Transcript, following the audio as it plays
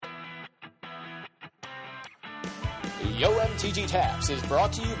Yo MTG Taps is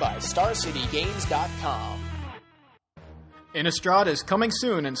brought to you by StarCityGames.com. Innistrad is coming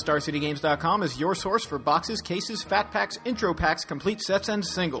soon, and StarCityGames.com is your source for boxes, cases, fat packs, intro packs, complete sets, and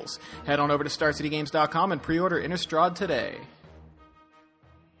singles. Head on over to StarCityGames.com and pre-order Innistrad today.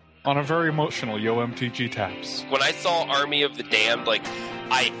 On a very emotional Yo MTG Taps. When I saw Army of the Damned,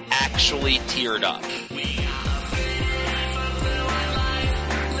 I actually teared up.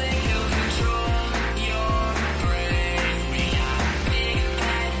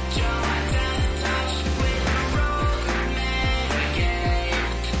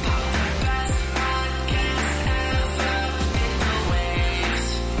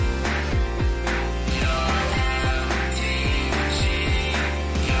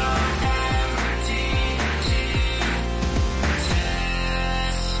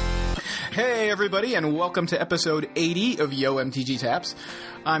 Hey everybody, and welcome to episode 80 of Yo MTG Taps.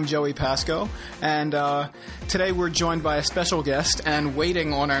 I'm Joey Pasco, and today we're joined by a special guest, and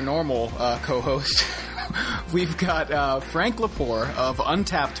waiting on our normal co-host, we've got Frank Lepore of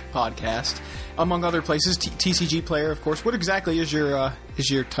Untapped Podcast, among other places, TCG Player, of course. What exactly is your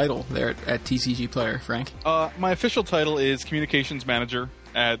title there at TCG Player, Frank? My official title is Communications Manager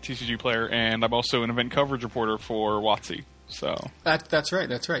at TCG Player, and I'm also an event coverage reporter for WotC. So That's right.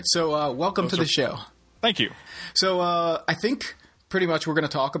 So welcome to the show. Thank you. So I think pretty much we're going to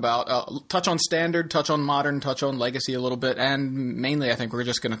talk about, touch on Standard, touch on Modern, touch on Legacy a little bit, and mainly I think we're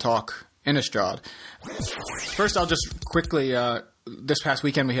just going to talk Innistrad. First, I'll just quickly, this past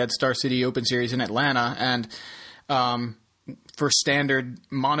weekend we had Star City Open Series in Atlanta, and for Standard,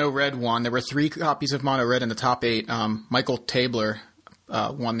 Mono Red won. There were 3 copies of Mono Red in the top 8. Michael Tabler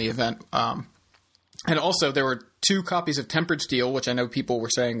won the event. And also there were 2 copies of Tempered Steel, which I know people were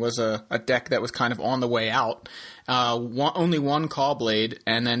saying was a deck that was kind of on the way out. Only 1 Caw-Blade,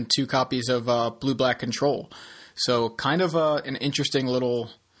 and then 2 copies of Blue-Black Control. So kind of an interesting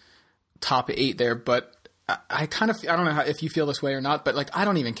little top 8 there. But I don't know if you feel this way or not, but I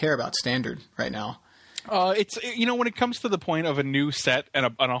don't even care about Standard right now. It's when it comes to the point of a new set and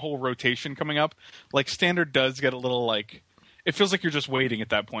a whole rotation coming up, Standard does get a little it feels like you're just waiting at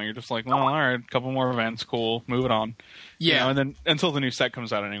that point. You're just like, well, all right, a couple more events, cool, move it on. Yeah. And then until the new set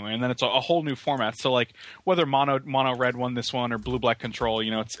comes out anyway. And then it's a whole new format. So, whether Mono Red won this one or Blue Black Control,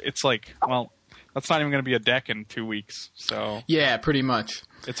 it's like, well, that's not even going to be a deck in 2 weeks. So yeah, pretty much.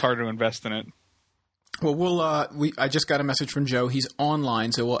 It's hard to invest in it. Well, I just got a message from Joe. He's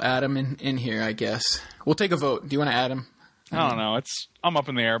online, so we'll add him in here, I guess. We'll take a vote. Do you want to add him? I don't know. I'm up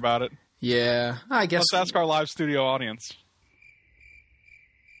in the air about it. Yeah, I guess. Let's ask our live studio audience.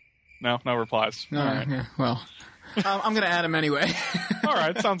 No replies. No, all right. Yeah, well, I'm going to add him anyway. All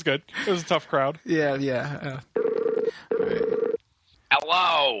right, sounds good. It was a tough crowd. Yeah. All right.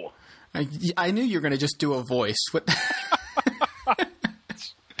 Hello! I knew you were going to just do a voice. What?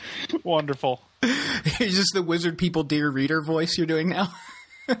 Wonderful. Is this the Wizard People Dear Reader voice you're doing now?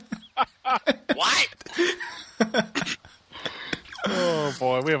 What? Oh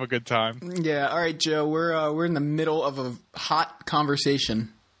boy, we have a good time. Yeah. All right, Joe. We're in the middle of a hot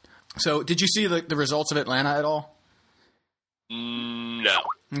conversation. So, did you see the results of Atlanta at all? No.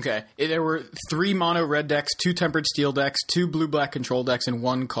 Okay. There were 3 Mono Red decks, 2 Tempered Steel decks, 2 Blue Black Control decks, and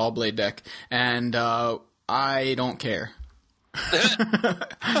 1 Caw-Blade deck. And I don't care.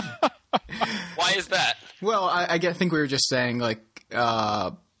 Why is that? Well, I think we were just saying,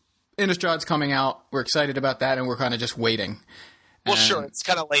 Innistrad's coming out. We're excited about that, and we're kind of just waiting. Well, sure, it's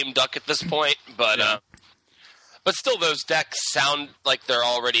kind of lame duck at this point, but yeah. But still, those decks sound like they're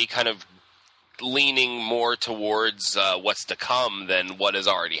already kind of leaning more towards what's to come than what has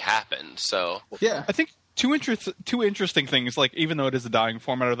already happened. So yeah, I think two interesting things. Even though it is a dying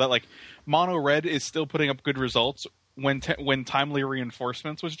format, are that Mono Red is still putting up good results when Timely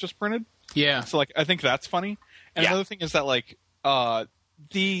Reinforcements was just printed. Yeah. So I think that's funny. And another thing is that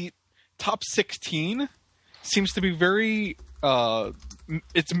the top 16 seems to be very.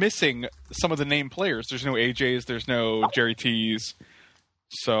 It's missing some of the name players. There's no AJs, there's no Jerry T's.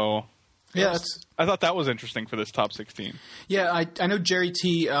 So yeah, I thought that was interesting for this top 16. Yeah, I know Jerry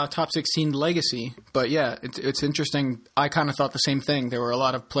T top 16 Legacy, but yeah, it's interesting. I kind of thought the same thing. There were a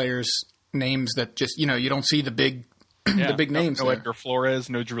lot of players' names that just you don't see the big the big names. No Edgar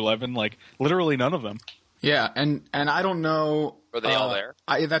Flores, no Drew Levin, literally none of them. Yeah, and I don't know. Were they all there?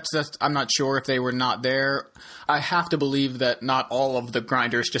 I'm not sure if they were not there. I have to believe that not all of the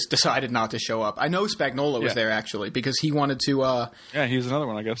grinders just decided not to show up. I know Spagnola was there actually because he wanted to. Yeah, he's another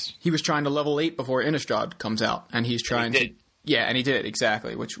one, I guess. He was trying to level 8 before Innistrad comes out, and he's trying to. Yeah, and he did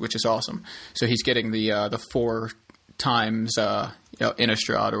exactly, which is awesome. So he's getting the 4 times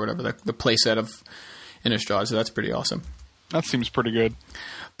Innistrad or whatever the playset of Innistrad, so that's pretty awesome. That seems pretty good.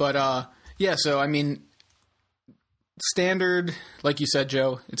 But, yeah, so, I mean, Standard, like you said,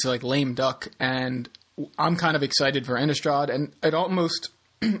 Joe, it's like lame duck, and I'm kind of excited for Innistrad, and it almost...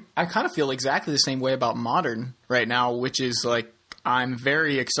 I kind of feel exactly the same way about Modern right now, which is like I'm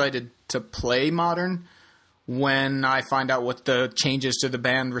very excited to play Modern when I find out what the changes to the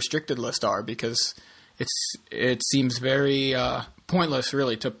banned restricted list are, because it seems very pointless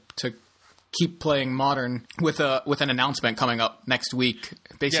really to keep playing Modern with an announcement coming up next week,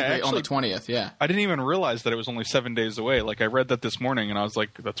 basically actually, on the 20th. Yeah, I didn't even realize that it was only 7 days away. Like I read that this morning, and I was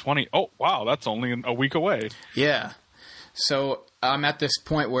like, "The 20? Oh wow, that's only a week away." Yeah. So I'm at this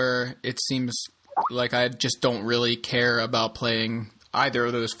point where it seems like I just don't really care about playing either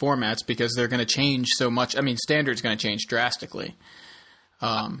of those formats because they're going to change so much. I mean, Standard's going to change drastically.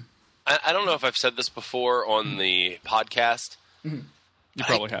 I don't know if I've said this before on the podcast. You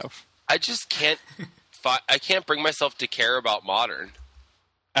probably have. I just can't. I can't bring myself to care about Modern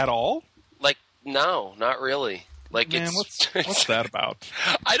at all. Like, no, not really. Like, man, what's that about?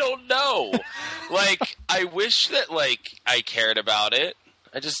 I don't know. Like, I wish that, like, I cared about it.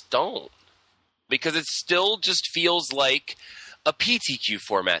 I just don't. Because it still just feels like a PTQ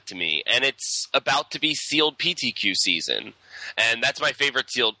format to me. And it's about to be sealed PTQ season. And that's my favorite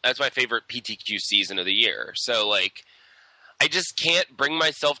PTQ season of the year. So, like, I just can't bring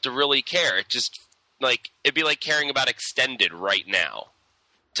myself to really care. It just, like, it'd be like caring about Extended right now.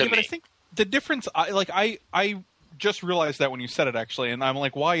 To me. But I think the difference, I just realized that when you said it, actually, and I'm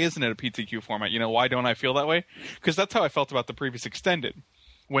like, why isn't it a PTQ format? You know, why don't I feel that way? Because that's how I felt about the previous Extended,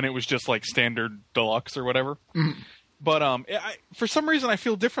 when it was just like Standard Deluxe or whatever. Mm-hmm. But for some reason, I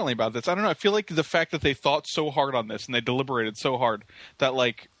feel differently about this. I don't know. I feel like the fact that they thought so hard on this and they deliberated so hard that,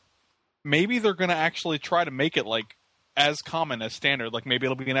 like, maybe they're going to actually try to make it, like, as common as Standard. Like, maybe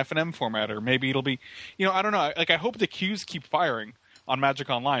it'll be an FNM format, or maybe it'll be, you know, I don't know. Like, I hope the queues keep firing on Magic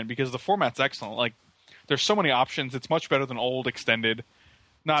Online because the format's excellent. Like, there's so many options. It's much better than old Extended.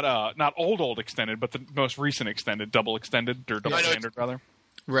 Not old Extended, but the most recent Extended, double Extended, or double Standard, rather.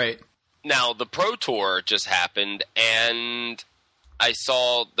 Right. Now, the Pro Tour just happened, and I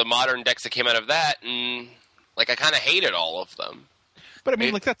saw the Modern decks that came out of that, and, like, I kind of hated all of them. But, I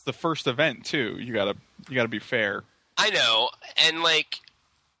mean, like, that's the first event, too. You gotta be fair. I know, and, like,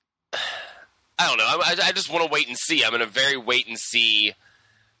 I don't know. I just want to wait and see. I'm in a very wait and see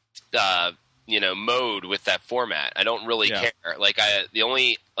mode with that format. I don't really care. Like,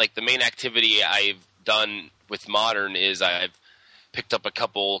 the main activity I've done with Modern is I've picked up a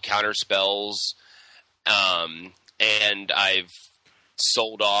couple counter spells, and I've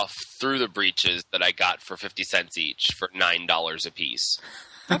sold off Through the Breaches that I got for 50 cents each for $9 a piece.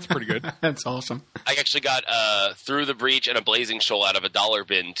 That's pretty good. That's awesome. I actually got Through the Breach and a Blazing Shoal out of a dollar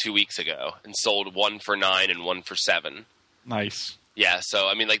bin 2 weeks ago and sold one for $9 and one for $7. Nice. Yeah, so,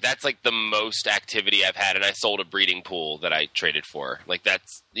 I mean, like, that's, like, the most activity I've had, and I sold a breeding pool that I traded for. Like,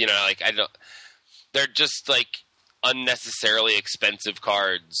 that's, you know, like, they're just, like, unnecessarily expensive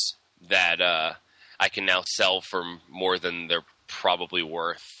cards that I can now sell for more than they're probably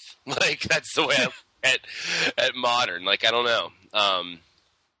worth. Like, that's the way I look at Modern. Like, I don't know.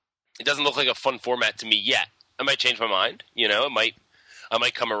 It doesn't look like a fun format to me yet. I might change my mind, you know, I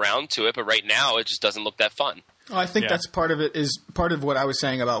might come around to it, but right now it just doesn't look that fun. Well, I think that's part of it, is part of what I was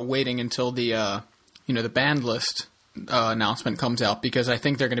saying about waiting until the the banned list announcement comes out, because I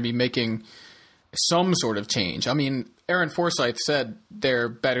think they're going to be making some sort of change. I mean, Aaron Forsythe said they're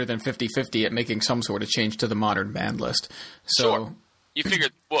better than 50-50 at making some sort of change to the Modern banned list. So sure. You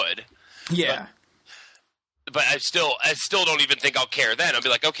figured they would. Yeah. But I still don't even think I'll care then. I'll be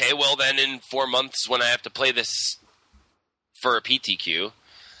like, okay, well then in 4 months when I have to play this for a PTQ,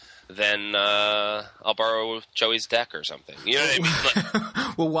 then I'll borrow Joey's deck or something. You know what I mean?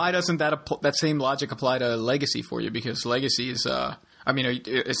 Like, well, why doesn't that same logic apply to Legacy for you? Because Legacy is,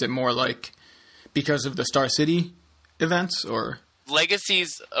 is it more like because of the Star City events, or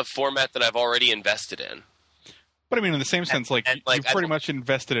Legacy's a format that I've already invested in? But I mean, in the same sense, like you've pretty much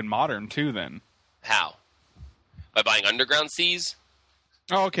invested in Modern too. Then how? By buying Underground Seas?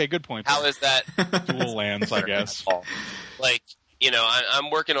 Oh, okay, good point. How is that? Dual lands, I guess. Like, you know, I'm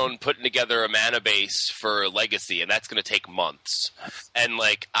working on putting together a mana base for Legacy, and that's going to take months. And,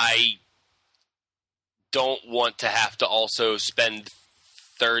 like, I don't want to have to also spend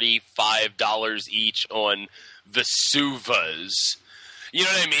 $35 each on Vesuvas. You know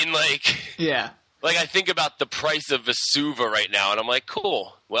what I mean? Like, yeah. Like, I think about the price of Vesuva right now, and I'm like,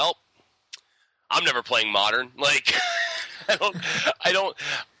 cool. Well, I'm never playing Modern. Like, I don't.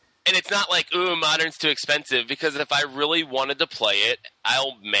 And it's not like, ooh, Modern's too expensive, because if I really wanted to play it,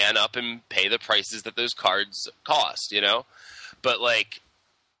 I'll man up and pay the prices that those cards cost, you know? But, like,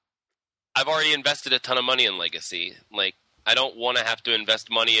 I've already invested a ton of money in Legacy. Like, I don't want to have to invest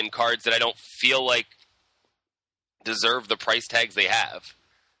money in cards that I don't feel like deserve the price tags they have.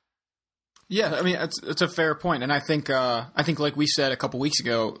 Yeah, I mean, it's a fair point, and I think like we said a couple weeks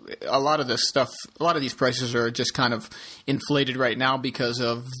ago, a lot of these prices are just kind of inflated right now because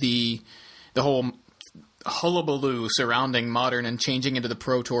of the whole hullabaloo surrounding Modern and changing into the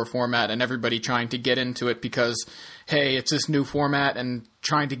Pro Tour format, and everybody trying to get into it because, hey, it's this new format and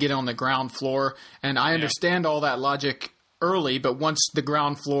trying to get on the ground floor. And I understand all that logic early, but once the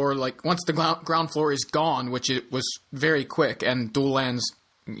ground floor is gone, which it was very quick, and dual lands,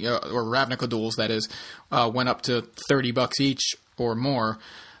 or Ravnica duels, that is, went up to $30 each or more,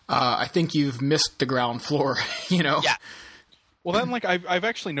 I think you've missed the ground floor, you know? Yeah. Well, then, like, I've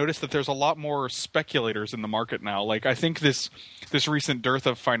actually noticed that there's a lot more speculators in the market now. Like, I think this recent dearth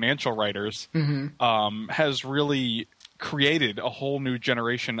of financial writers has really created a whole new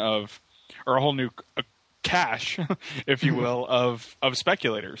generation or a whole new cache, if you will, of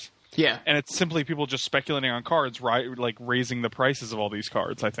speculators. Yeah. And it's simply people just speculating on cards, right? Like raising the prices of all these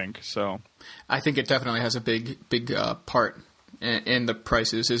cards, I think. So I think it definitely has a big part in the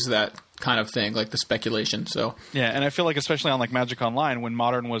prices, is that kind of thing, like the speculation. So yeah, and I feel like especially on like Magic Online, when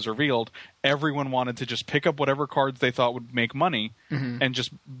Modern was revealed, everyone wanted to just pick up whatever cards they thought would make money and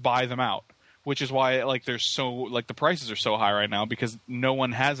just buy them out. Which is why like the prices are so high right now, because no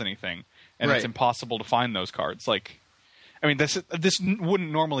one has anything, and it's impossible to find those cards. Like, I mean, this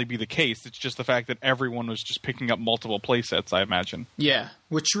wouldn't normally be the case. It's just the fact that everyone was just picking up multiple play sets, I imagine. Yeah,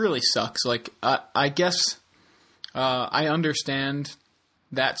 which really sucks. Like, I guess I understand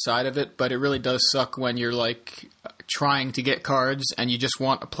that side of it, but it really does suck when you're, like, trying to get cards and you just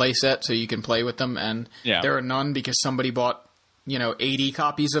want a play set so you can play with them, and there are none because somebody bought, 80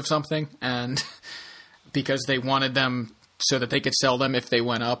 copies of something, and because they wanted them so that they could sell them if they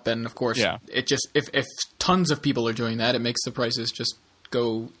went up. And of course, it just if tons of people are doing that, it makes the prices just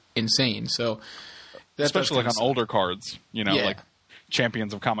go insane. So especially like on older cards, like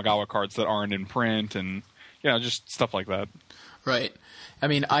Champions of Kamigawa cards that aren't in print, and just stuff like that. Right. I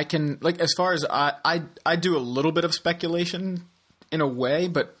mean, I can, like, as far as I do a little bit of speculation in a way,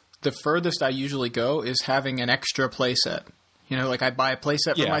 but the furthest I usually go is having an extra play set. Like I buy a play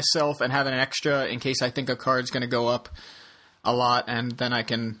set for myself and have an extra in case I think a card's going to go up a lot, and then I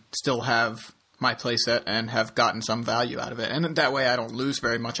can still have my playset and have gotten some value out of it. And that way I don't lose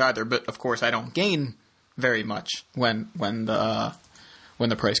very much either, but of course I don't gain very much when the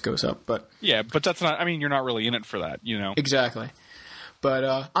price goes up. But yeah, but that's not, I mean, you're not really in it for that, Exactly.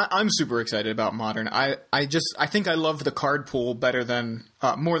 But I'm super excited about Modern. I think I love the card pool better than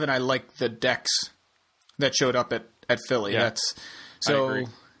more than I like the decks that showed up at Philly. Yeah, I agree.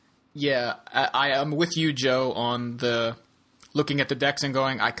 Yeah, I am with you, Joe, on the looking at the decks and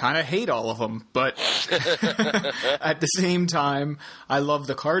going, I kind of hate all of them, but at the same time, I love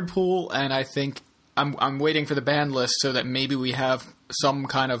the card pool, and I think I'm waiting for the ban list so that maybe we have some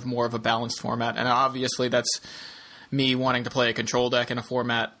kind of more of a balanced format. And obviously that's me wanting to play a control deck in a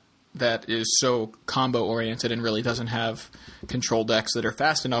format that is so combo oriented and really doesn't have control decks that are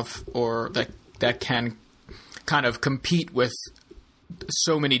fast enough or that can kind of compete with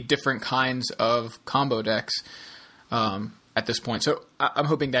so many different kinds of combo decks at this point. So I'm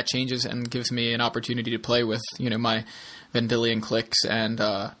hoping that changes and gives me an opportunity to play with, my Vendilion Clicks and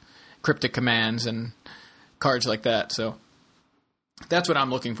Cryptic Commands and cards like that. So that's what I'm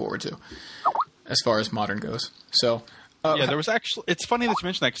looking forward to as far as Modern goes. So there was actually, it's funny that you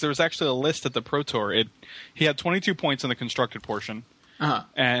mentioned that, because there was actually a list at the Pro Tour. He had 22 points in the constructed portion,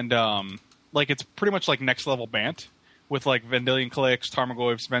 and it's pretty much like next level Bant with like Vendilion Clicks,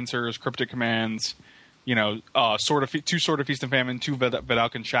 Tarmogoyf, Spencers, Cryptic Commands, two Sword of Feast and Famine, 2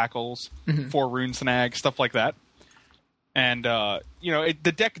 Vedalken Shackles, 4 Rune Snag, stuff like that. And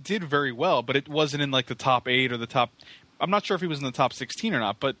the deck did very well, but it wasn't in like the top 8 or the top. I'm not sure if he was in the top 16 or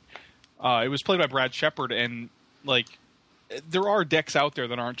not, but it was played by Brad Shepard, and like there are decks out there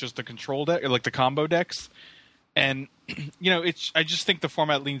that aren't just the control deck, or like the combo decks. And I just think the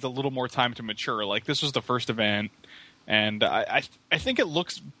format needs a little more time to mature. Like, this was the first event, and I think it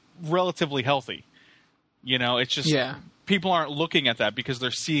looks relatively healthy. It's just people aren't looking at that because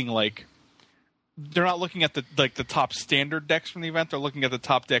they're seeing they're not looking at the top standard decks from the event. They're looking at the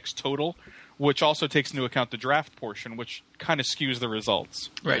top decks total, which also takes into account the draft portion, which kind of skews the results.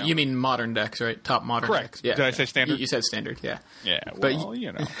 Right. You mean modern decks, right? Top modern Correct. decks. Yeah. Did I say standard? You said standard, yeah. Yeah, but well,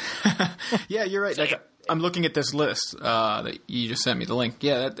 yeah, you're right. Like, I'm looking at this list that you just sent me the link.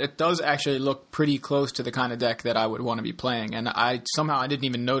 Yeah, it does actually look pretty close to the kind of deck that I would want to be playing, and I didn't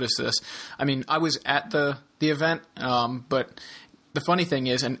even notice this. I mean, I was at the event, but the funny thing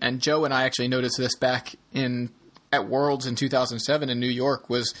is, and Joe and I actually noticed this back at Worlds in 2007 in New York,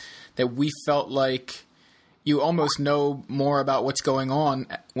 was that we felt like you almost know more about what's going on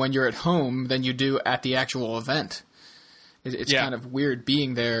when you're at home than you do at the actual event. It's kind of weird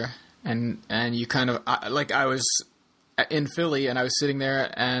being there. And you kind of I was in Philly and I was sitting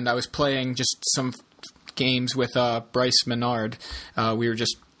there and I was playing just some games with Bryce Menard. We were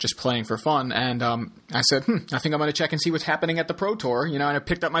just playing for fun, and I said, I think I'm going to check and see what's happening at the Pro Tour. And I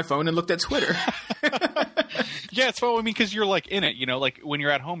picked up my phone and looked at Twitter. Yeah, it's well, I mean, because you're like in it. Like when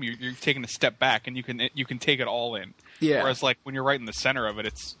you're at home, you're taking a step back and you can take it all in. Yeah. Whereas like when you're right in the center of it,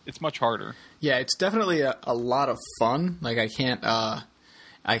 it's much harder. Yeah, it's definitely a lot of fun. Like I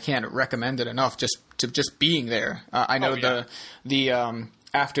can't recommend it enough. Just being there. I know the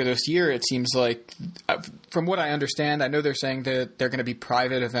after this year, it seems like, from what I understand, I know they're saying that they're going to be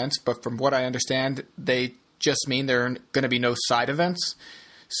private events, but from what I understand, they just mean there are going to be no side events.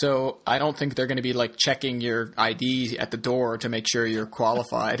 So I don't think they're going to be like checking your ID at the door to make sure you're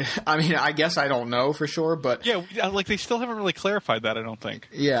qualified. I mean, I guess I don't know for sure, but yeah, like they still haven't really clarified that. I don't think.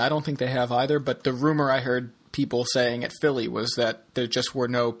 Yeah, I don't think they have either. But the rumor I heard people saying at Philly was that there just were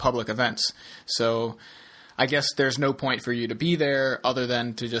no public events. So I guess there's no point for you to be there other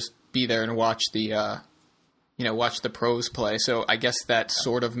than to just be there and watch the pros play. So I guess that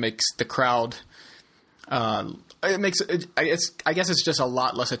sort of makes the crowd. I guess it's just a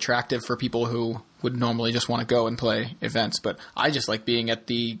lot less attractive for people who would normally just want to go and play events. But I just like being at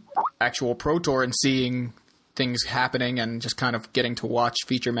the actual Pro Tour and seeing things happening and just kind of getting to watch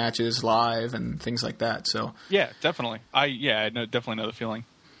feature matches live and things like that. So yeah, definitely. I definitely know the feeling.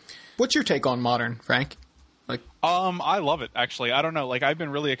 What's your take on Modern, Frank? I love it, actually. I don't know. Like, I've been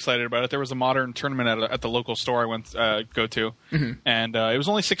really excited about it. There was a Modern tournament at the local store I went go to, and it was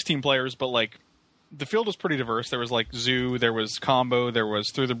only 16 players, but like the field was pretty diverse. There was like Zoo, there was Combo, there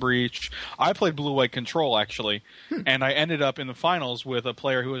was Through the Breach. I played Blue White Control, actually, and I ended up in the finals with a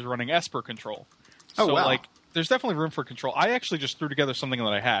player who was running Esper Control. So, wow. Like, there's definitely room for control. I actually just threw together something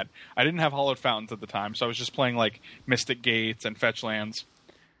that I had. I didn't have Hollowed Fountains at the time, so I was just playing like Mystic Gates and Fetch Lands.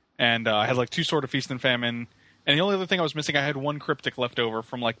 And I had like 2 Sword of Feast and Famine. And the only other thing I was missing, I had 1 Cryptic left over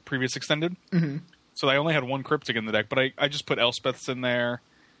from like previous Extended. Mm-hmm. So I only had 1 Cryptic in the deck, but I just put Elspeths in there.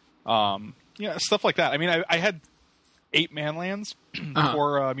 Stuff like that. I mean, I had 8 Manlands, 4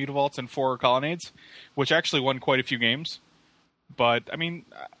 Mutavaults, and 4 Colonnades, which actually won quite a few games. But, I mean,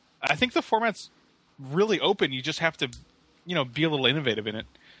 I think the format's really open. You just have to, be a little innovative in it.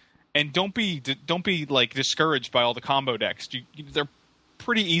 And don't be like discouraged by all the combo decks. They're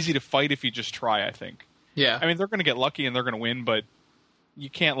pretty easy to fight if you just try, I think. Yeah. I mean, they're going to get lucky and they're going to win, but you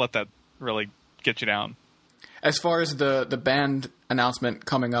can't let that really get you down. As far as the band announcement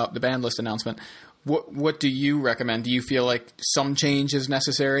coming up, the band list announcement, what do you recommend? Do you feel like some change is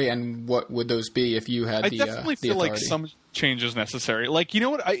necessary, and what would those be if you had I definitely feel authority? Like some change is necessary. Like, you know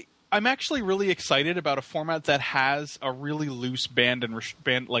what? I'm actually really excited about a format that has a really loose band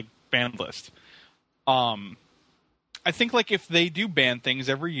list. I think like if they do ban things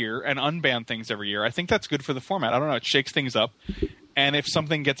every year and unban things every year, I think that's good for the format. I don't know, it shakes things up. And if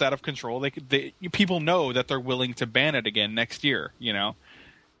something gets out of control, people know that they're willing to ban it again next year,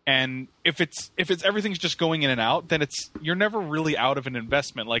 And if everything's just going in and out, then you're never really out of an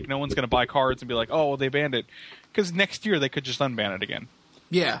investment. Like no one's going to buy cards and be like, "Oh, well, they banned it," because next year they could just unban it again.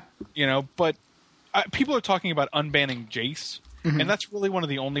 Yeah, But people are talking about unbanning Jace, and that's really one of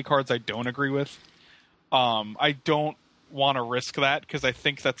the only cards I don't agree with. I don't want to risk that because I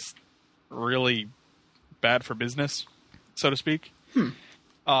think that's really bad for business, so to speak.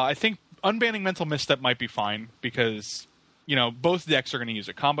 I think unbanning Mental Misstep might be fine because, both decks are going to use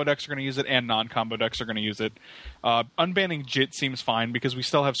it. Combo decks are going to use it and non-combo decks are going to use it. Unbanning Jit seems fine because we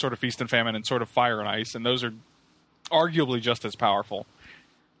still have Sword of Feast and Famine and Sword of Fire and Ice, and those are arguably just as powerful.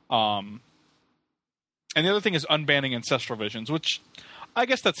 And the other thing is unbanning Ancestral Visions, which I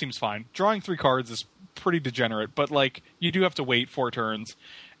guess that seems fine. Drawing 3 cards is pretty degenerate, but like you do have to wait 4 turns,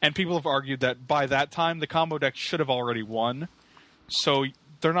 and people have argued that by that time the combo deck should have already won, so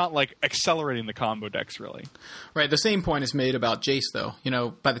they're not like accelerating the combo decks really. Right. The same point is made about Jace, though.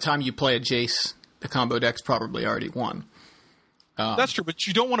 By the time you play a Jace, the combo deck's probably already won. That's true, but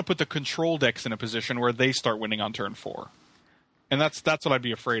you don't want to put the control decks in a position where they start winning on turn 4, and that's what I'd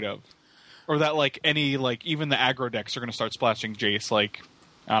be afraid of. Or that, like, even the aggro decks are going to start splashing Jace, like,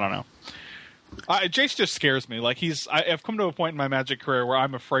 I don't know. Jace just scares me. Like I've come to a point in my Magic career where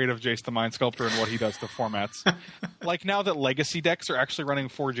I'm afraid of Jace the Mind Sculptor and what he does to formats. Like now that Legacy decks are actually running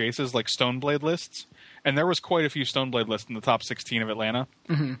 4 Jaces, like Stoneblade lists, and there was quite a few Stoneblade lists in the top 16 of Atlanta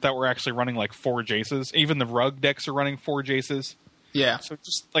that were actually running like 4 Jaces. Even the Rug decks are running 4 Jaces. Yeah. So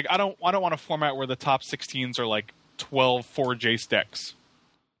just like I don't want a format where the top 16s are like 12 4 Jace decks.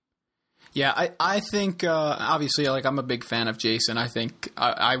 Yeah, I think obviously, like, I'm a big fan of Jason. I think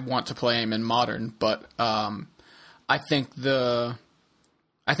I want to play him in Modern, but I think the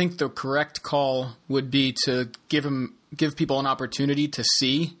correct call would be to give people an opportunity to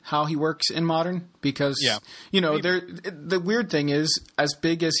see how he works in Modern, because the weird thing is, as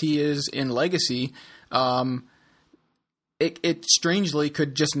big as he is in Legacy, it strangely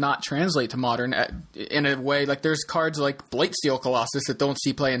could just not translate to Modern in a way. Like, there's cards like Blightsteel Colossus that don't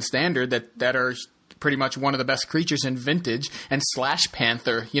see play in Standard that are pretty much one of the best creatures in Vintage, and Slash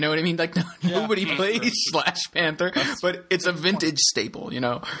Panther. You know what I mean? Like, nobody plays Slash Panther, but it's a Vintage staple, you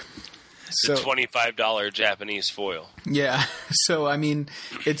know? The $25 Japanese foil. Yeah. So, I mean,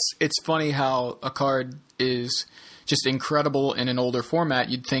 it's funny how a card is just incredible in an older format.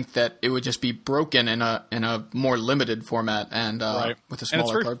 You'd think that it would just be broken in a more limited format and with a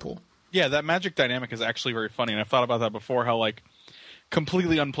smaller card pool. Yeah, that Magic dynamic is actually very funny, and I've thought about that before, how like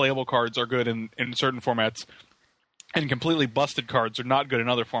completely unplayable cards are good in certain formats and completely busted cards are not good in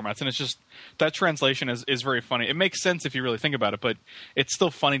other formats. And it's just that translation is very funny. It makes sense if you really think about it, but it's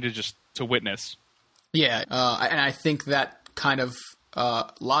still funny to witness. Yeah, and I think that kind of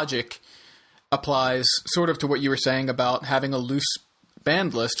logic applies sort of to what you were saying about having a loose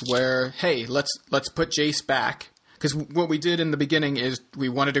banned list where, hey, let's put Jace back. Because what we did in the beginning is we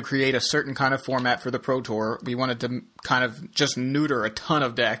wanted to create a certain kind of format for the Pro Tour. We wanted to kind of just neuter a ton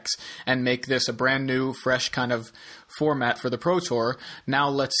of decks and make this a brand new, fresh kind of format for the Pro Tour. Now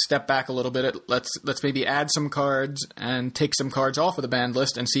let's step back a little bit. Let's maybe add some cards and take some cards off of the banned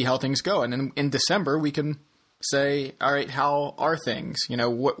list and see how things go. And then in December, we can say, all right, how are things? You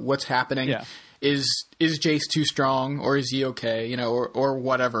know, what's happening? Yeah. Is Jace too strong, or is he okay? You know, or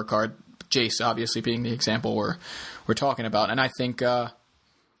whatever card. Jace obviously being the example we're talking about, and I think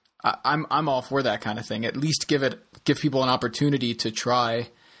I'm all for that kind of thing. At least give people an opportunity to try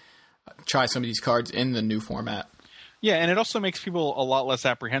some of these cards in the new format. Yeah, and it also makes people a lot less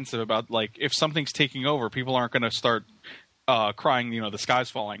apprehensive about, like, if something's taking over, people aren't going to start crying, you know, the sky's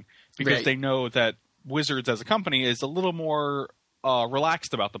falling, because they know that Wizards as a company is a little more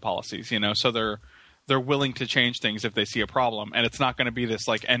relaxed about the policies, you know, so they're willing to change things if they see a problem, and it's not going to be this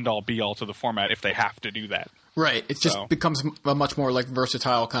like end all be all to the format if they have to do that. Right. It just becomes a much more like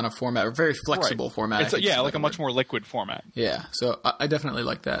versatile kind of format, or very flexible format. It's like a much more liquid format. Yeah. So I definitely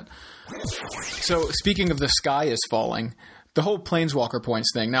like that. So speaking of the sky is falling, the whole Planeswalker points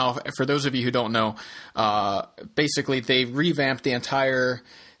thing. Now, for those of you who don't know, basically they revamped the entire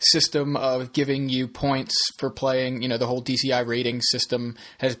system of giving you points for playing. You know, the whole DCI rating system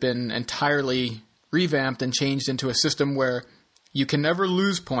has been entirely revamped and changed into a system where you can never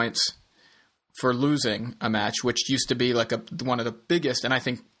lose points for losing a match, which used to be like one of the biggest, and I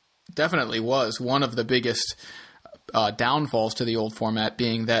think definitely was one of the biggest downfalls to the old format,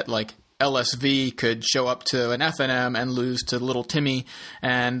 being that like LSV could show up to an FNM and lose to Little Timmy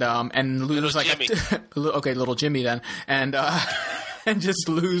and lose Little Jimmy then, and just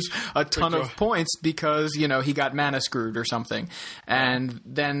lose a ton of points because, you know, he got mana screwed or something. And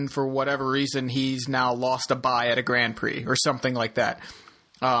then for whatever reason, he's now lost a bye at a Grand Prix or something like that.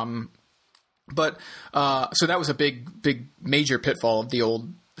 So that was a big major pitfall of the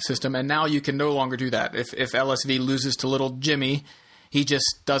old system. And now you can no longer do that. If LSV loses to Little Jimmy, he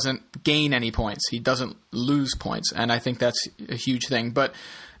just doesn't gain any points. He doesn't lose points. And I think that's a huge thing. But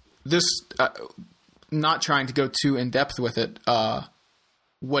this, not trying to go too in depth with it,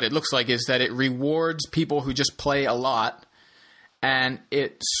 what it looks like is that it rewards people who just play a lot, and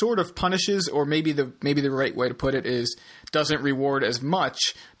it sort of punishes, or maybe the right way to put it is doesn't reward as much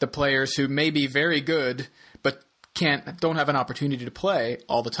the players who may be very good but don't have an opportunity to play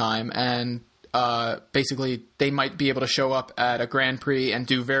all the time, and basically they might be able to show up at a Grand Prix and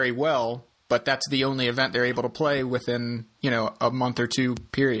do very well, but that's the only event they're able to play within, you know, a month or two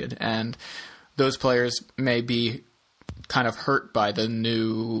period, and those players may be kind of hurt by the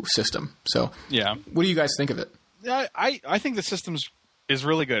new system. So, yeah, what do you guys think of it? I think the system is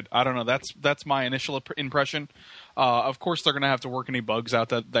really good. I don't know. That's my initial impression. Of course, they're going to have to work any bugs out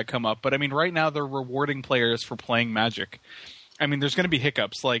that come up. But I mean, right now they're rewarding players for playing Magic. I mean, there's going to be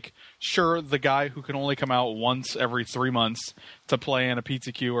hiccups. Like, sure, the guy who can only come out once every 3 months to play in a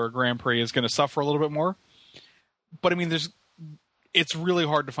PTQ or a Grand Prix is going to suffer a little bit more. But I mean, it's really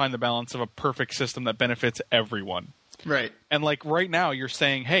hard to find the balance of a perfect system that benefits everyone. Right. And like right now you're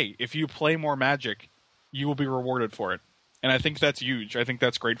saying, hey, if you play more Magic, you will be rewarded for it. And I think that's huge. I think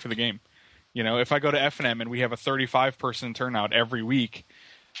that's great for the game. You know, if I go to F&M and we have a 35-person turnout every week,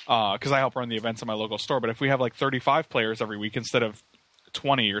 because I help run the events at my local store, but if we have like 35 players every week instead of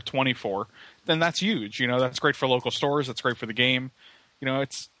 20 or 24, then that's huge. You know, that's great for local stores. That's great for the game. You know,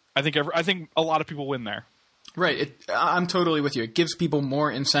 I think a lot of people win there. Right. I'm totally with you. It gives people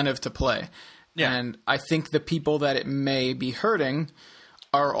more incentive to play. Yeah. And I think the people that it may be hurting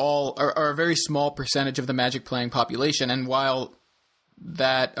are a very small percentage of the Magic playing population. And while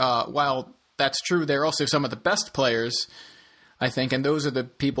that's true, they're also some of the best players, I think, and those are the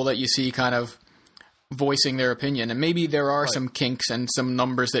people that you see kind of voicing their opinion. And maybe there are some kinks and some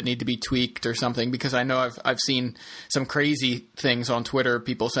numbers that need to be tweaked or something, because I know I've seen some crazy things on Twitter,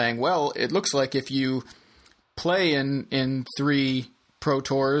 people saying, well, it looks like if you play in 3 Pro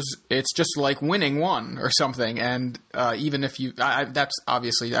Tours, it's just like winning 1 or something. And even if you, that's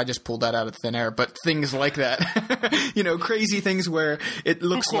obviously, I just pulled that out of thin air, but things like that, you know, crazy things where it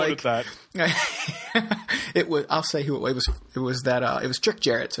looks like that. It was. I'll say who it was. It was Trick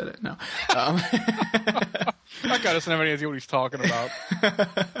Jarrett said it. No, that guy doesn't have any idea what he's talking about.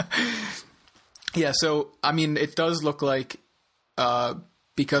 Yeah. So I mean, it does look like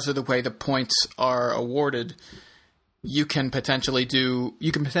because of the way the points are awarded, you can potentially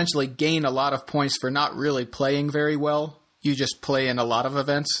gain a lot of points for not really playing very well. You just play in a lot of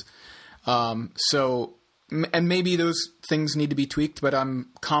events. And maybe those things need to be tweaked, but I'm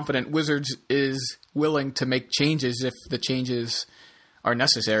confident Wizards is willing to make changes if the changes are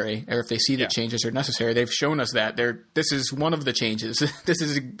necessary, or if they see that changes are necessary. They've shown us that. This is one of the changes. This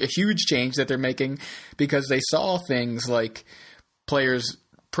is a huge change that they're making because they saw things like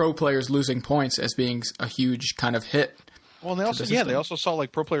pro players losing points as being a huge kind of hit. Well, and they also saw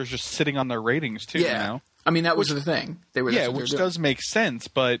like pro players just sitting on their ratings too. Yeah. You know? I mean, that was the thing. Which does make sense,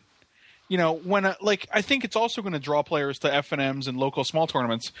 but you know, when I think it's also going to draw players to FNMs and local small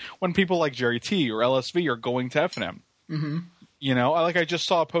tournaments when people like Jerry T or LSV are going to FNM. Mm-hmm. You know, I just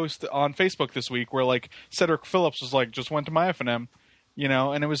saw a post on Facebook this week where like Cedric Phillips was like, just went to my FNM, you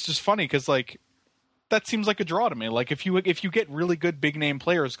know, and it was just funny because like that seems like a draw to me. Like if you get really good big name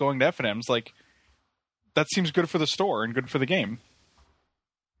players going to FNMs, like that seems good for the store and good for the game.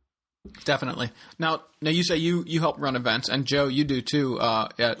 Definitely. Now you say you help run events, and Joe, you do too.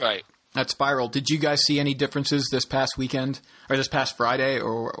 At Spiral. Did you guys see any differences this past weekend or this past Friday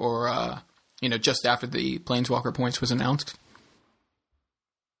or just after the Planeswalker points was announced?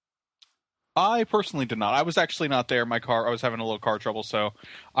 I personally did not. I was actually not there. I was having a little car trouble, so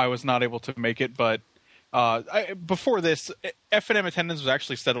I was not able to make it. But before this, F&M attendance was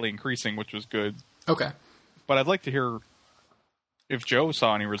actually steadily increasing, which was good. Okay. But I'd like to hear if Joe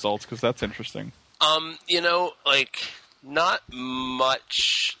saw any results, because that's interesting. Not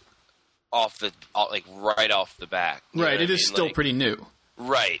much right off the bat. Right, it is still pretty new.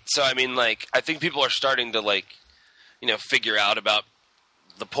 Right. So, I mean, I think people are starting to, figure out about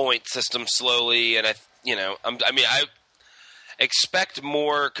the point system slowly, and I expect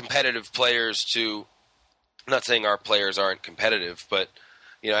more competitive players to. I'm not saying our players aren't competitive, but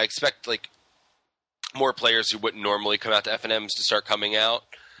I expect more players who wouldn't normally come out to FNMs to start coming out,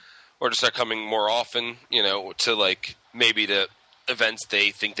 or to start coming more often. To maybe the events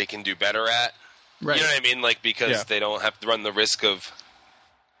they think they can do better at. Right. You know what I mean? Because they don't have to run the risk of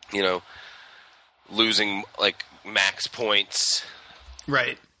losing max points.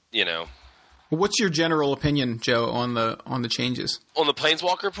 Right. What's your general opinion, Joe, on the changes? On the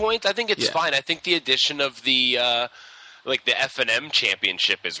Planeswalker points? I think it's fine. I think the addition of the F&M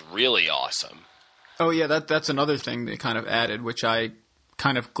championship is really awesome. Oh yeah, that's another thing they kind of added, which I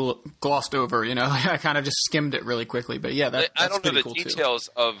kind of glossed over. I kind of just skimmed it really quickly. But yeah, that's I don't know the cool details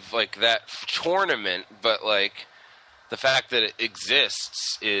of that tournament, but the fact that it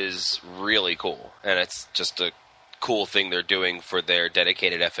exists is really cool, and it's just a cool thing they're doing for their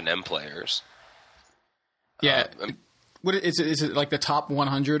dedicated F&M players. Yeah. What is it? Is it like the top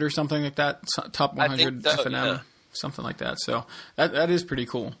 100 or something like that? Top 100 F&M, something like that. So that is pretty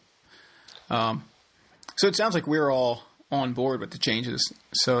cool. So it sounds like we're all on board with the changes.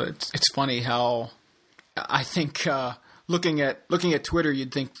 So it's funny how I think looking at Twitter,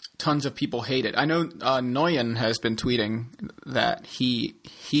 you'd think tons of people hate it. I know Nguyen has been tweeting that he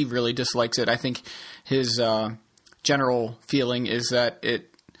really dislikes it. I think his general feeling is that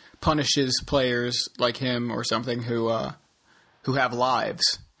it punishes players like him or something who have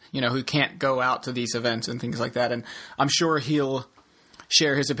lives, who can't go out to these events and things like that. And I'm sure he'll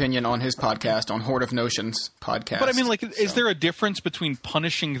share his opinion on his podcast, on Horde of Notions podcast. But I mean, like, is there a difference between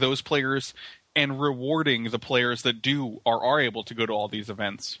punishing those players and rewarding the players that are able to go to all these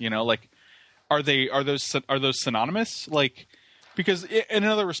events? You know, like, are those synonymous? Like, because in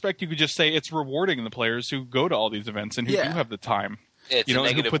another respect, you could just say it's rewarding the players who go to all these events and who do have the time. It's you know, a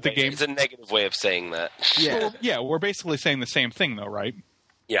negative who put the way. game. It's a negative way of saying that. Yeah, well, yeah, we're basically saying the same thing, though, right?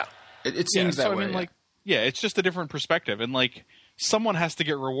 Yeah, it seems that way. I mean, like, it's just a different perspective, and like, someone has to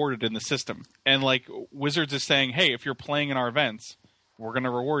get rewarded in the system, and like, Wizards is saying, hey, if you're playing in our events, we're going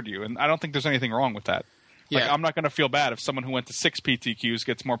to reward you, and I don't think there's anything wrong with that. Like, I'm not going to feel bad if someone who went to 6 PTQs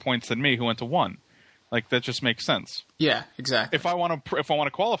gets more points than me who went to 1. Like, that just makes sense. Yeah, exactly. If I want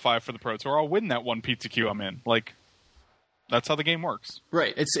to qualify for the Pro Tour, I'll win that 1 PTQ I'm in. Like, that's how the game works.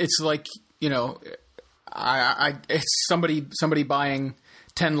 Right. It's like, you know, it's somebody buying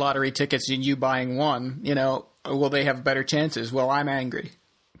 10 lottery tickets and you buying 1. You know, will they have better chances? Well, I'm angry.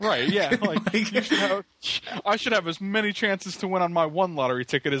 Right, yeah. Like, I should have as many chances to win on my 1 lottery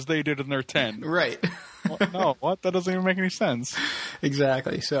ticket as they did in their 10. Right. Well, no, what? That doesn't even make any sense.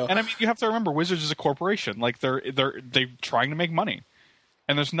 Exactly. So, and I mean, you have to remember, Wizards is a corporation. Like, they're trying to make money,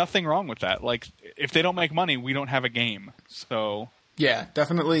 and there's nothing wrong with that. Like, if they don't make money, we don't have a game. So, yeah,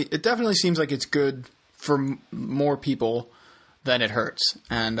 definitely. It definitely seems like it's good for more people than it hurts.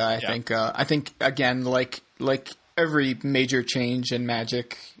 And I think again, like every major change in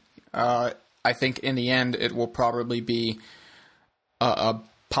Magic, I think in the end it will probably be a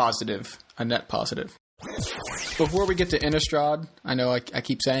positive, a net positive. Before we get to Innistrad, I know I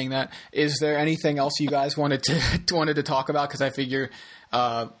keep saying that. Is there anything else you guys wanted to talk about? Because I figure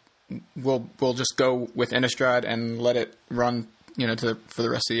we'll just go with Innistrad and let it run, you know, for the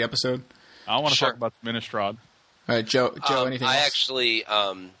rest of the episode. I want to talk about the Innistrad. All right, Joe. Anything else? I actually,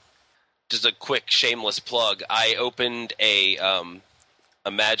 just a quick shameless plug. I opened a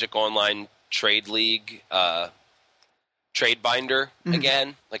Magic Online Trade League trade binder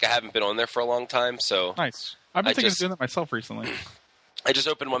again. Like, I haven't been on there for a long time, so nice. I've been thinking of doing that myself recently. I just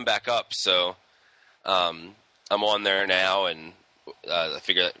opened one back up, so I'm on there now, and I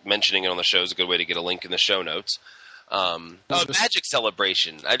figure that mentioning it on the show is a good way to get a link in the show notes. Magic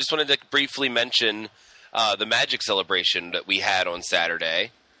Celebration. I just wanted to briefly mention the Magic Celebration that we had on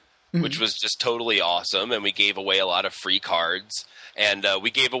Saturday, which was just totally awesome, and we gave away a lot of free cards. And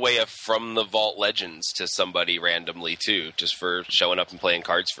we gave away a From the Vault Legends to somebody randomly, too, just for showing up and playing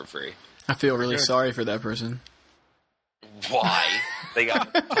cards for free. I feel really sorry for that person. Why? They got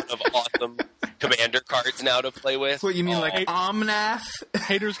a ton of awesome Commander cards now to play with. What, you mean like Omnath?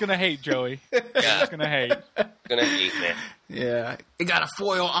 Haters gonna hate, Joey. Haters gonna hate. Gonna hate, man. Yeah. They got a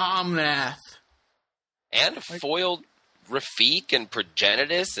foil Omnath. And a foiled Rafik and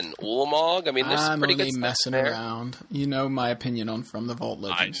Progenitus and Ulamog. I mean, there's some pretty good stuff messing there. Around. You know my opinion on From the Vault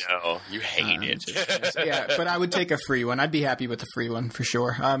Legends. I know. You hate it. Yeah, but I would take a free one. I'd be happy with the free one for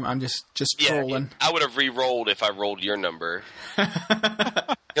sure. I'm just trolling. I would have re-rolled if I rolled your number.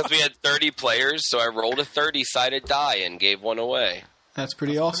 Because we had 30 players, so I rolled a 30-sided die and gave one away. That's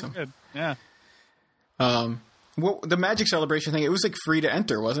pretty awesome. Pretty good. Yeah. Well, the Magic Celebration thing, it was like free to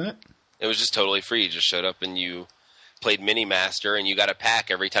enter, wasn't it? It was just totally free. You just showed up and you played Mini Master, and you got a pack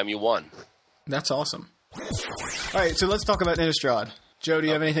every time you won. That's awesome. All right, so let's talk about Innistrad. Joe, do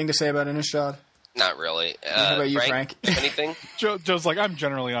you have anything to say about Innistrad? Not really. How about you, Frank? Anything? Joe's like, I'm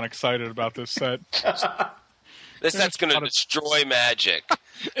generally unexcited about this set. This set's going to destroy Magic.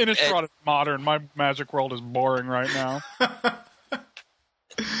 Innistrad is modern. My Magic world is boring right now.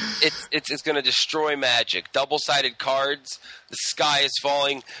 It's going to destroy Magic. Double-sided cards. The sky is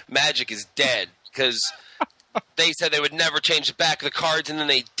falling. Magic is dead because they said they would never change the back of the cards, and then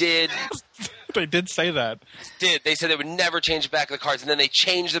they did. They did say that. They said they would never change the back of the cards, and then they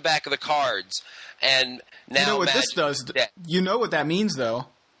changed the back of the cards. And now you know what Magic this does? is dead. You know what that means, though.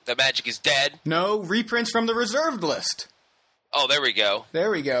 That Magic is dead? No, reprints from the reserved list. Oh, there we go. There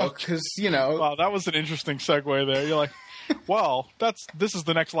we go, because, you know. Wow, that was an interesting segue there. You're like, well, this is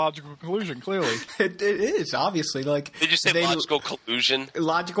the next logical conclusion, clearly. It is, obviously. Like, Did you say logical collusion?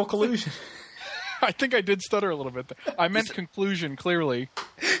 Logical collusion. I think I did stutter a little bit there. I meant conclusion, clearly.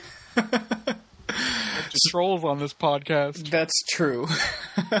 Just trolls on this podcast. That's true.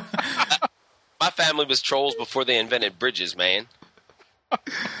 My family was trolls before they invented bridges, man.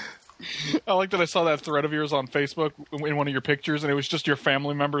 I like that I saw that thread of yours on Facebook in one of your pictures, and it was just your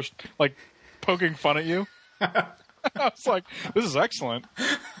family members, like, poking fun at you. I was like, this is excellent.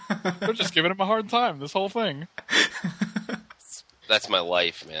 They're just giving him a hard time, this whole thing. that's my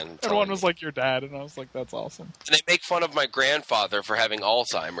life, man. Everyone was like your dad, and I was like, that's awesome. And they make fun of my grandfather for having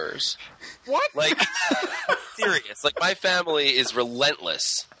Alzheimer's. What? Like, serious. Like, my family is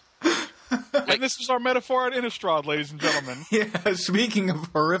relentless. And this is our metaphor at Innistrad, ladies and gentlemen. Yeah, speaking of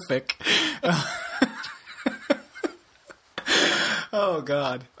horrific. Oh,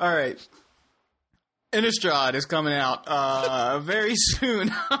 God. All right. Innistrad is coming out very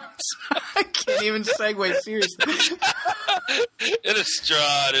soon. I can't even segue seriously.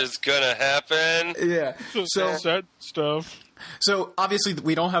 Innistrad is gonna happen. Yeah. So that stuff. So obviously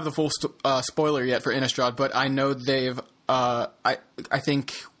we don't have the full spoiler yet for Innistrad, but I know they've. I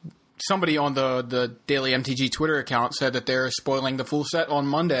think somebody on the Daily MTG Twitter account said that they're spoiling the full set on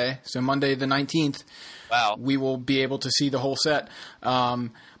Monday. So Monday the 19th. Wow. We will be able to see the whole set.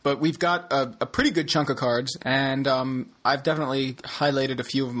 But we've got a pretty good chunk of cards, and I've definitely highlighted a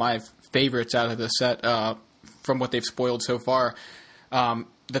few of my favorites out of the set from what they've spoiled so far.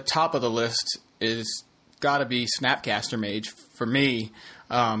 The top of the list is got to be Snapcaster Mage for me.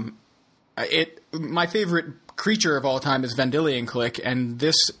 My favorite creature of all time is Vendilion Click, and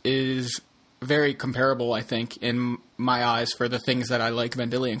this is very comparable, I think, in my eyes for the things that I like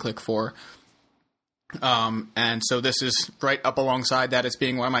Vendilion Click for. And so this is right up alongside that as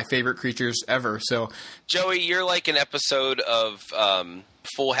being one of my favorite creatures ever. So, Joey, you're like an episode of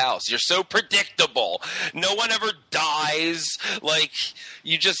Full House. You're so predictable. No one ever dies. Like,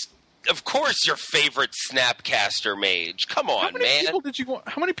 you just... Of course your favorite Snapcaster Mage. Come on, man.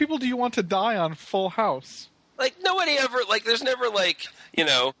 How many people do you want to die on Full House? Like, nobody ever... Like, there's never, like, you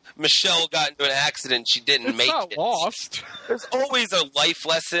know, Michelle got into an accident. She didn't make it. Lost. There's always a life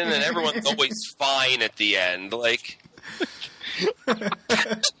lesson, and everyone's always fine at the end. Like...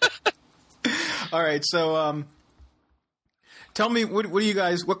 All right, so tell me,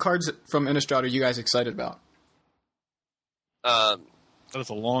 what cards from Innistrad are you guys excited about? That is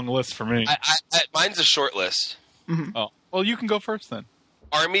a long list for me. Mine's a short list. Mm-hmm. Oh, well, you can go first then.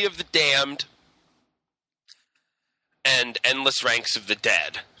 Army of the Damned and Endless Ranks of the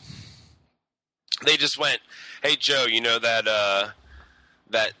Dead. They just went, hey, Joe, you know that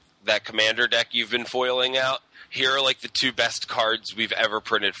commander deck you've been foiling out? Here are, like, the two best cards we've ever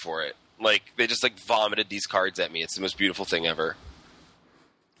printed for it. Like, they just, like, vomited these cards at me. It's the most beautiful thing ever.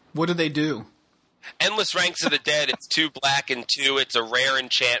 What do they do? Endless Ranks of the Dead, it's 2 black and 2. It's a rare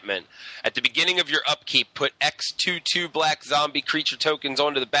enchantment. At the beginning of your upkeep, put X 2/2 black zombie creature tokens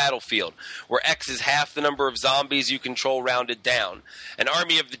onto the battlefield, where X is half the number of zombies you control rounded down. An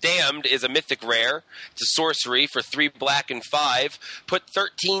Army of the Damned is a mythic rare. It's a sorcery for 3 black and 5. Put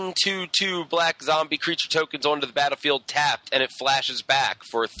 13 2/2 black zombie creature tokens onto the battlefield tapped, and it flashes back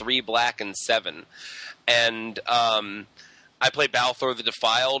for 3 black and 7. And, I play Balthor the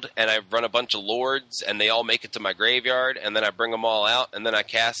Defiled, and I run a bunch of Lords, and they all make it to my graveyard, and then I bring them all out, and then I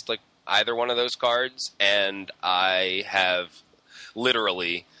cast like either one of those cards, and I have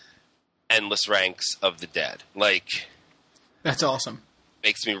literally Endless Ranks of the Dead. Like, that's awesome.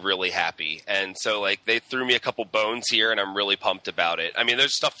 Makes me really happy. And so, like, they threw me a couple bones here, and I'm really pumped about it. I mean,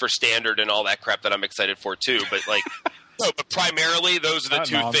 there's stuff for Standard and all that crap that I'm excited for, too, but, like... No, but primarily, those are the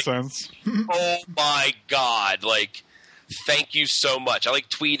two things. Oh, my God. Like... Thank you so much. I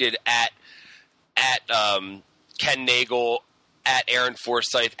tweeted at Ken Nagel, at Aaron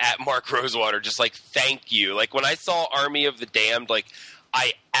Forsyth, at Mark Rosewater, just thank you. Like, when I saw Army of the Damned,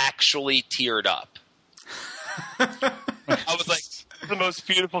 I actually teared up. I was like, the most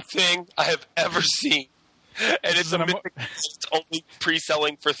beautiful thing I have ever seen. And it's it's only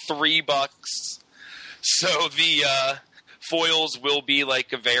pre-selling for $3. So the foils will be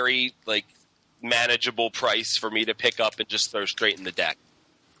a very manageable price for me to pick up and just throw straight in the deck.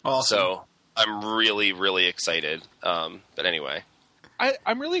 Awesome. So I'm really, really excited. But anyway.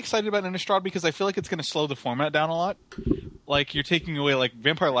 I'm really excited about Innistrad because I feel like it's going to slow the format down a lot. Like, you're taking away,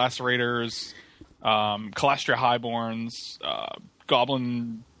 Vampire Lacerators, Calastria Highborns,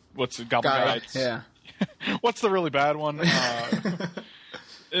 Goblin... What's it? Goblin Guides. Yeah. What's the really bad one?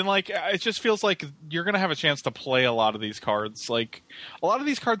 And, it just feels like you're going to have a chance to play a lot of these cards. A lot of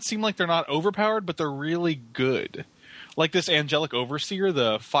these cards seem like they're not overpowered, but they're really good. Like this Angelic Overseer,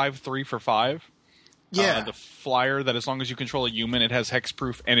 the 5/3 for 5. Yeah. The flyer that as long as you control a human, it has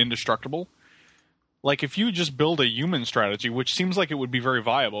hexproof and indestructible. If you just build a human strategy, which seems like it would be very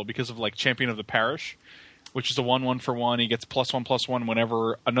viable because of, Champion of the Parish, which is a 1/1 for 1. He gets +1/+1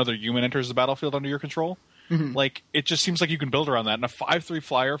 whenever another human enters the battlefield under your control. Mm-hmm. It just seems like you can build around that, and a 5/3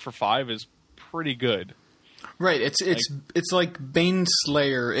 flyer for 5 is pretty good. Right, it's like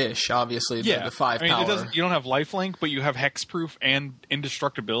Baneslayer-ish, obviously. Yeah, the 5 power. You don't have lifelink, but you have hexproof and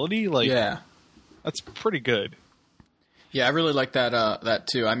indestructibility. Yeah, that's pretty good. Yeah, I really like that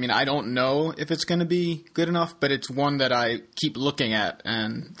too. I mean, I don't know if it's going to be good enough, but it's one that I keep looking at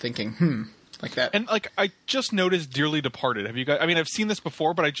and thinking, like that. And like I just noticed Dearly Departed. Have you guys? I mean, I've seen this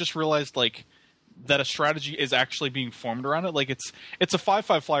before, but I just realized like that a strategy is actually being formed around it. Like it's a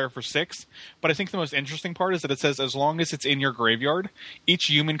 5/5 flyer for 6, but I think the most interesting part is that it says as long as it's in your graveyard, each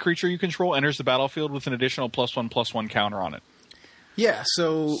human creature you control enters the battlefield with an additional +1/+1 counter on it. Yeah,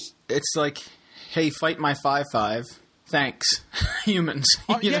 so it's like, hey, fight my 5/5. Thanks, humans.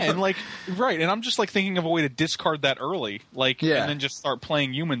 Yeah, and like right, and I'm just like thinking of a way to discard that early, like, and then just start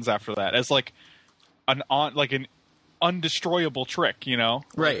playing humans after that as like an undestroyable trick, you know?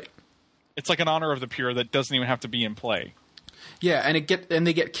 Right. It's like an Honor of the Pure that doesn't even have to be in play. Yeah, and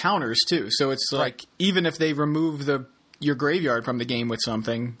they get counters too. So it's like even if they remove your graveyard from the game with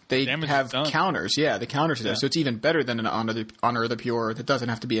something, they have counters. Yeah, the counters there. So it's even better than an Honor of the Pure that doesn't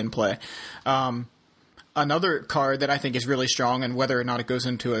have to be in play. Another card that I think is really strong, and whether or not it goes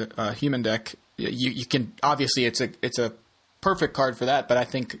into a human deck, you can obviously it's a perfect card for that. But I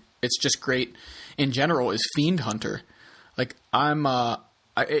think it's just great in general. Is Fiend Hunter? Like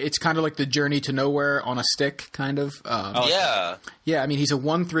it's kind of like the Journey to Nowhere on a stick, kind of. Yeah. I mean, he's a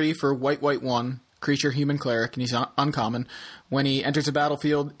 1/3 for white 1 creature, human cleric, and he's uncommon. When he enters the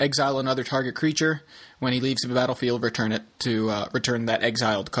battlefield, exile another target creature. When he leaves the battlefield, return that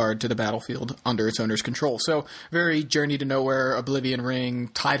exiled card to the battlefield under its owner's control. So very Journey to Nowhere, Oblivion Ring,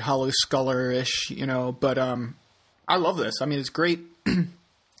 Tide Hollow Sculler-ish, you know. But I love this. I mean, it's great.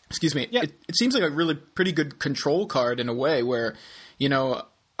 Excuse me. Yeah. It seems like a really pretty good control card in a way where, you know,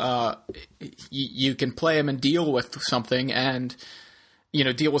 you can play him and deal with something and, you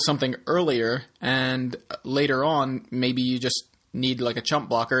know, deal with something earlier, and later on, maybe you just need like a chump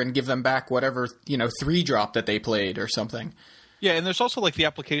blocker and give them back whatever, you know, 3-drop that they played or something. Yeah, and there's also like the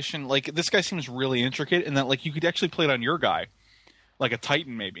application, like this guy seems really intricate in that like you could actually play it on your guy, like a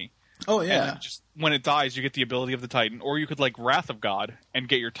Titan maybe. Oh yeah. And just when it dies, you get the ability of the Titan, or you could like Wrath of God and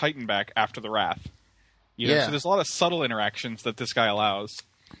get your Titan back after the Wrath. You know? So there's a lot of subtle interactions that this guy allows.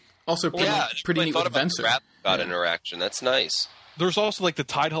 Also, pretty neat with Venser. Wrath of God interaction. That's nice. There's also like the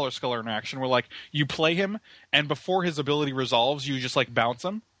Tide Hollow Sculler interaction where like you play him and before his ability resolves, you just like bounce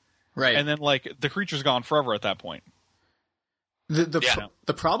him. Right. And then like the creature's gone forever at that point.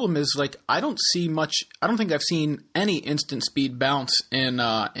 The problem is like I don't think I've seen any instant speed bounce in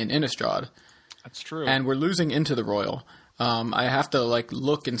Innistrad. That's true. And we're losing into the Royal. I have to like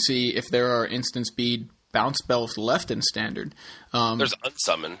look and see if there are instant speed bounce spells left in Standard. There's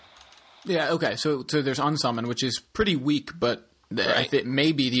Unsummon. Yeah, okay. So there's Unsummon, which is pretty weak, but I think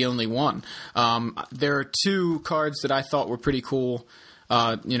may be the only one. There are 2 cards that I thought were pretty cool.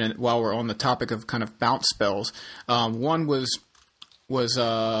 You know, while we're on the topic of kind of bounce spells, one was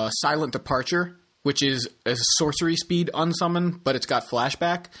Silent Departure, which is a sorcery speed unsummon, but it's got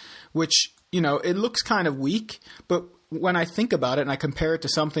flashback, which, you know, it looks kind of weak, but when I think about it and I compare it to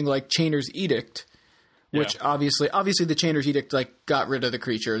something like Chainer's Edict, which obviously the Chainer's Edict like got rid of the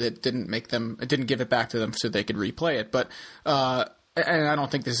creature. It didn't give it back to them so they could replay it. But and I don't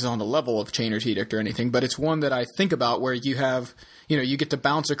think this is on the level of Chainer's Edict or anything, but it's one that I think about where you have, you know, you get to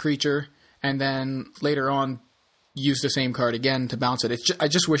bounce a creature and then later on use the same card again to bounce it. I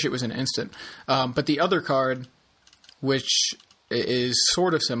just wish it was an instant. But the other card, which is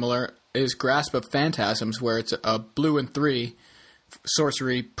sort of similar, is Grasp of Phantasms, where it's a blue and 3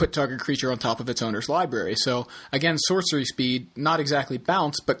 sorcery, put target creature on top of its owner's library. So again, sorcery speed, not exactly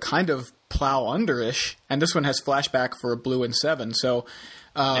bounce, but kind of plow under-ish. And this one has flashback for a blue and 7. So,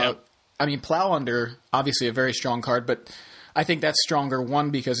 I mean, plow under, obviously a very strong card, but I think that's stronger, one,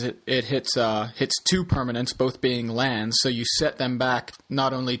 because it hits 2 permanents, both being lands, so you set them back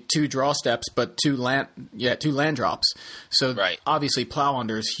not only 2 draw steps, but 2 land drops. So obviously Plow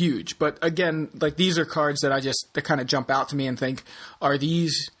Under is huge. But again, like these are cards that kind of jump out to me and think, are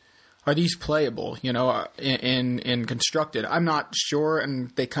these playable, you know, in Constructed? I'm not sure, and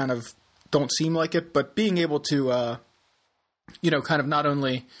they kind of don't seem like it, but being able to, you know, kind of not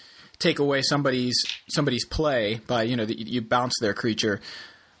only take away somebody's play by, you know, you bounce their creature,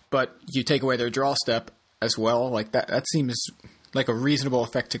 but you take away their draw step as well. Like that seems like a reasonable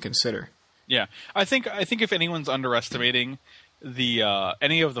effect to consider. Yeah, I think if anyone's underestimating the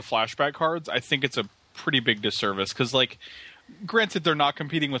any of the flashback cards, I think it's a pretty big disservice because, like, granted they're not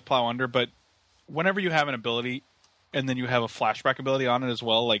competing with Plow Under, but whenever you have an ability and then you have a flashback ability on it as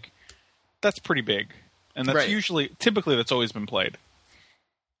well, like that's pretty big, and that's typically that's always been played.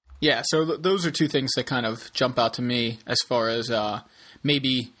 Yeah, so those are 2 things that kind of jump out to me as far as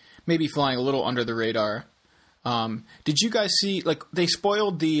maybe flying a little under the radar. Did you guys see, like, they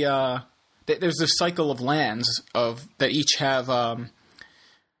spoiled the there's this cycle of lands that each have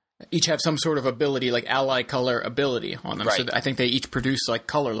some sort of ability, like ally color ability on them. Right. So I think they each produce like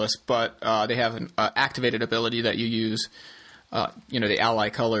colorless, but they have an activated ability that you use. The ally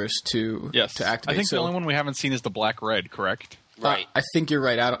colors to activate. I think the only one we haven't seen is the black-red, correct? Right. I think you're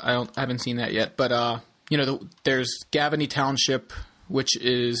right. I haven't seen that yet. But there's Gavany Township, which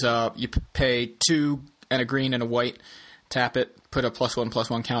is you pay 2 and a green and a white, tap it, put a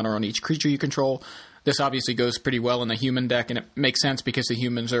 +1/+1 counter on each creature you control. This obviously goes pretty well in the human deck, and it makes sense because the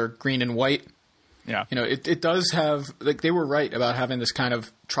humans are green and white. Yeah. It does have, like, they were right about having this kind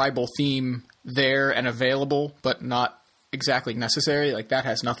of tribal theme there and available, but not exactly necessary. Like, that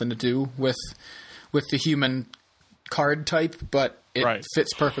has nothing to do with the human card type, but it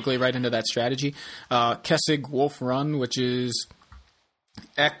fits perfectly right into that strategy. Kessig Wolf Run, which is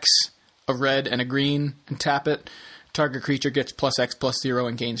X, a red and a green, and tap it. Target creature gets +X/+0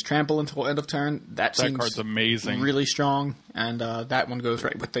 and gains trample until end of turn. That seems card's amazing, really strong, and that one goes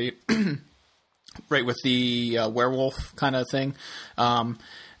right with the werewolf kind of thing.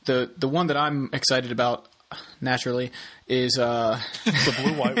 The one that I'm excited about, naturally, is the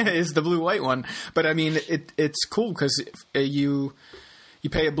blue-white one. is the blue-white one. But I mean, it's cool because you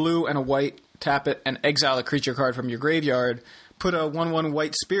pay a blue and a white, tap it, and exile a creature card from your graveyard. Put a 1/1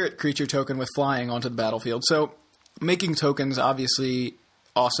 white spirit creature token with flying onto the battlefield. So making tokens, obviously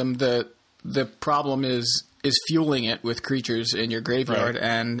awesome. The problem is fueling it with creatures in your graveyard,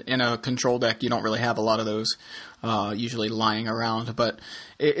 and in a control deck, you don't really have a lot of those usually lying around. But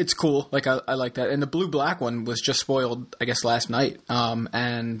it's cool. Like, I like that. And the blue-black one was just spoiled, I guess, last night.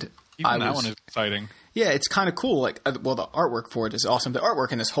 And that one is exciting. Yeah, it's kind of cool. Like, the artwork for it is awesome. The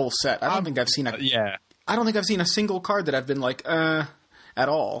artwork in this whole set, I don't think I've seen a single card that I've been like, at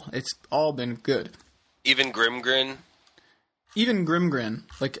all. It's all been good. Even Grimgrin? Even Grimgrin.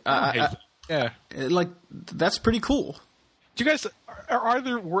 Like, like, that's pretty cool. Do you guys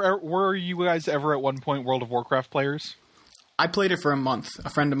were you guys ever at one point World of Warcraft players? I played it for a month. A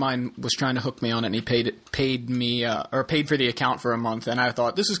friend of mine was trying to hook me on it, and he paid for the account for a month, and I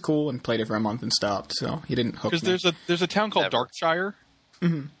thought, this is cool, and played it for a month and stopped. So he didn't hook me. Because there's a town called Darkshire,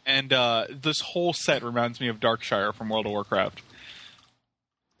 and this whole set reminds me of Darkshire from World of Warcraft.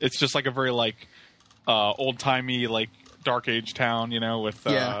 It's just like a very like old timey like Dark Age town, with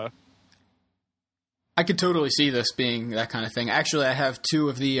I could totally see this being that kind of thing. Actually, I have 2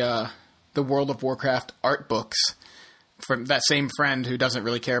 of the World of Warcraft art books from that same friend who doesn't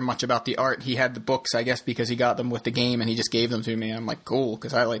really care much about the art. He had the books, I guess, because he got them with the game, and he just gave them to me. I'm like, cool,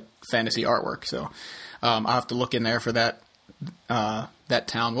 because I like fantasy artwork. So I'll have to look in there for that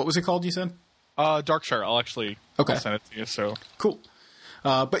town. What was it called, you said? Darkshire. I'll send it to you. So cool.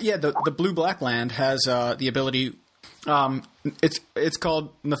 But yeah, the blue-black land has the ability. It's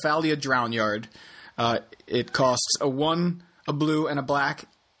called Nephalia Drownyard. It costs a 1, a blue, and a black,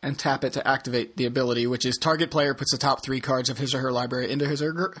 and tap it to activate the ability, which is target player puts the top 3 cards of his or her library into his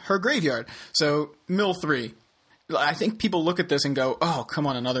or her graveyard. So, mill 3. I think people look at this and go, oh, come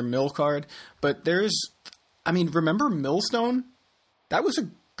on, another mill card. But remember Millstone? That was a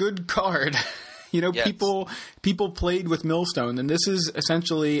good card. Yes. People played with Millstone, and this is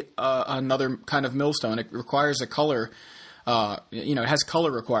essentially another kind of Millstone. It requires a color, it has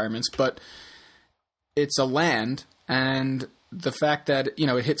color requirements, but it's a land, and the fact that,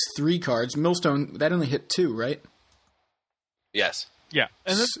 it hits 3 cards, Millstone, that only hit 2, right? Yes. Yeah.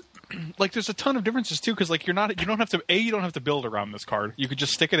 And this, like, there's a ton of differences too, because like you don't have to build around this card. You could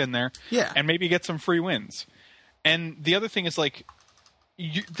just stick it in there, and maybe get some free wins. And the other thing is like,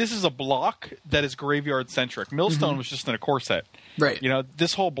 this is a block that is graveyard centric. Millstone was just in a core set, right?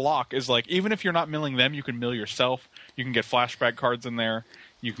 This whole block is like, even if you're not milling them, you can mill yourself. You can get flashback cards in there.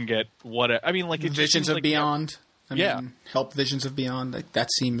 You can get Visions of Beyond. Help Visions of Beyond. Like, that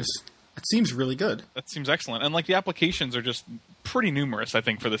seems really good. That seems excellent. And like, the applications are just pretty numerous, I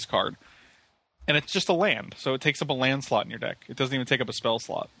think, for this card. And it's just a land, so it takes up a land slot in your deck. It doesn't even take up a spell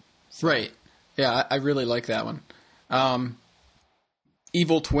slot. So. Right. Yeah, I really like that one.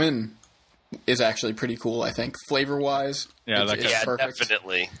 Evil Twin is actually pretty cool, I think. Flavor-wise, it's perfect.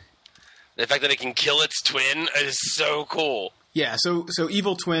 Definitely. The fact that it can kill its twin is so cool. Yeah, so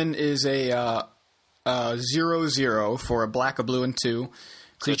Evil Twin is a 0/0 for a black, a blue, and 2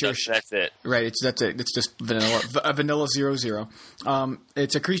 creature. So that's it. Right, that's it. It's just vanilla. A vanilla 0/0.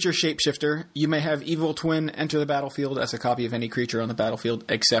 It's a creature shapeshifter. You may have Evil Twin enter the battlefield as a copy of any creature on the battlefield,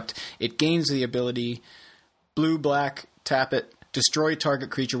 except it gains the ability blue, black, tap it, destroy target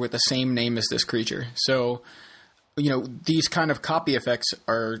creature with the same name as this creature. So these kind of copy effects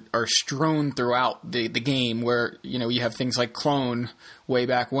are strewn throughout the game where, you have things like Clone way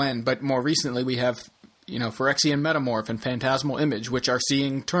back when, but more recently we have, Phyrexian Metamorph and Phantasmal Image, which are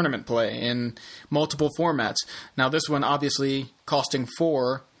seeing tournament play in multiple formats. Now, this one obviously costing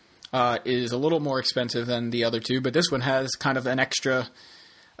 4 is a little more expensive than the other two, but this one has kind of an extra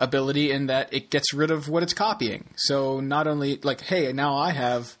ability in that it gets rid of what it's copying. So not only like, hey, now I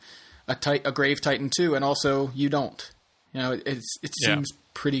have a Grave Titan too, and also you don't. It seems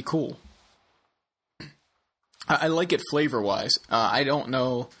pretty cool. I like it flavor-wise. I don't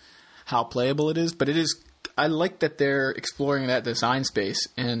know how playable it is, but it is. I like that they're exploring that design space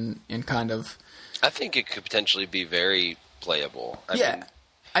in kind of. I think it could potentially be very playable. I mean,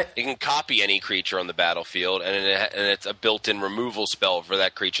 it can copy any creature on the battlefield, and it's a built-in removal spell for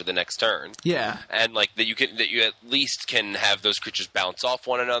that creature the next turn. Yeah, and like that you at least can have those creatures bounce off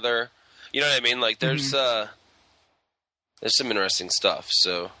one another. You know what I mean? Like there's some interesting stuff.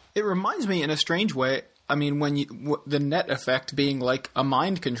 So it reminds me in a strange way. I mean, the net effect being like a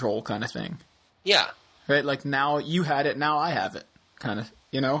mind control kind of thing. Yeah. Right? Like now you had it, now I have it. Kind of,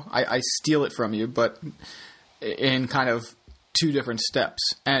 I steal it from you, but in kind of 2 different steps.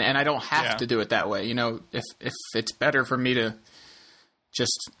 And I don't have to do it that way. If it's better for me to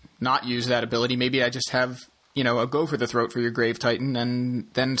just not use that ability, maybe I just have, a go for the throat for your Grave Titan and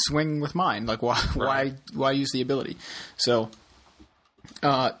then swing with mine. Like why use the ability? So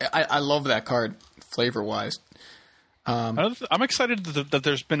I love that card. Flavor-wise. I'm excited that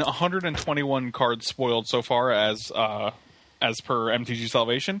there's been 121 cards spoiled so far as per MTG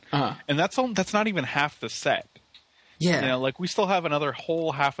Salvation, and that's not even half the set. Yeah, we still have another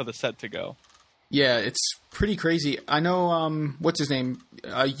whole half of the set to go. Yeah, it's pretty crazy. I know, what's his name?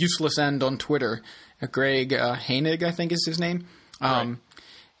 Useless End on Twitter, Greg Hainig, I think is his name. Right.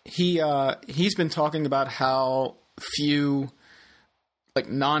 He's been talking about how few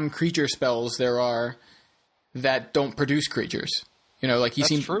non-creature spells there are that don't produce creatures.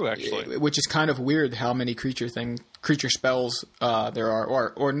 That's true, actually. Which is kind of weird how many creature spells there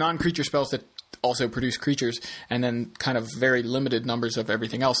are, or non-creature spells that also produce creatures, and then kind of very limited numbers of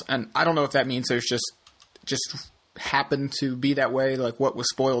everything else. And I don't know if that means there's just happened to be that way, like what was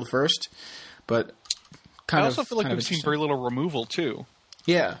spoiled first. But I also feel like we've seen very little removal too.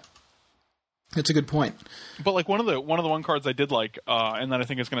 Yeah. That's a good point. But one of the cards I did like, and that I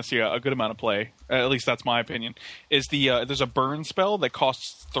think is going to see a good amount of play, at least that's my opinion, is there's a burn spell that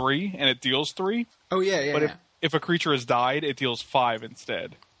costs 3 and it deals 3. Oh yeah. But if a creature has died, it deals 5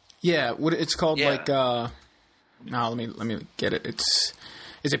 instead. Yeah, what it's called let me get it.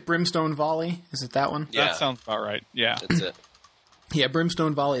 Is it Brimstone Volley? Is it that one? Yeah. That sounds about right. Yeah. That's it. Yeah,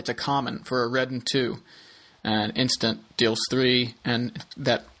 Brimstone Volley, it's a common for a red and 2. And instant deals 3, and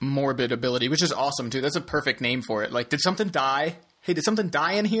that morbid ability, which is awesome too. That's a perfect name for it. Like, did something die? Hey, did something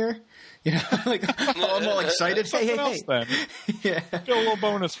die in here? I'm all excited. Hey. Then. Yeah. Get a little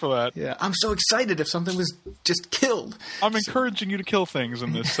bonus for that. Yeah, I'm so excited if something was just killed. I'm encouraging you to kill things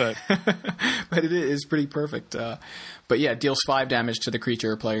in this set. But it is pretty perfect. But yeah, it deals 5 damage to the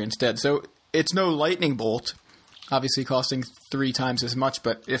creature or player instead. So it's no lightning bolt. Obviously costing 3 times as much,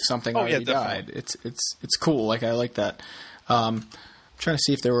 but if something already died, it's cool. I like that. I'm trying to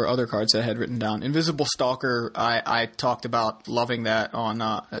see if there were other cards I had written down. Invisible Stalker, I talked about loving that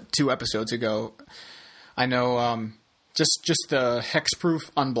on 2 episodes ago. I know just the hexproof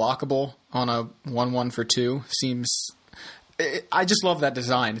unblockable on a 1/1 for 2 seems. I just love that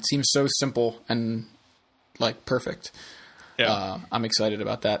design. It seems so simple and perfect. Yeah, I'm excited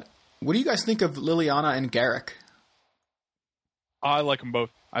about that. What do you guys think of Liliana and Garruk? I like them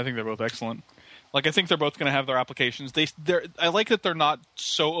both. I think they're both excellent. I think they're both going to have their applications. I like that they're not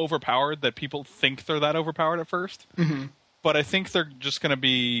so overpowered that people think they're that overpowered at first. Mm-hmm. But I think they're just going to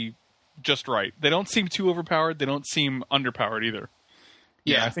be just right. They don't seem too overpowered. They don't seem underpowered either.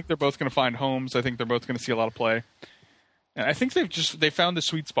 Yeah, I think they're both going to find homes. I think they're both going to see a lot of play. And I think they found the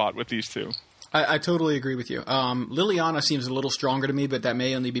sweet spot with these two. I totally agree with you. Liliana seems a little stronger to me, but that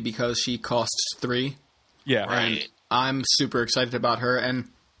may only be because she costs 3. Yeah, right. And I'm super excited about her, and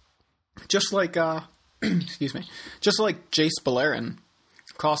just like excuse me, just like Jace Beleren,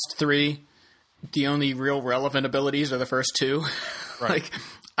 cost 3. The only real relevant abilities are the first 2. Right.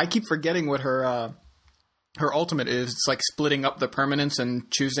 I keep forgetting what her ultimate is. It's like splitting up the permanents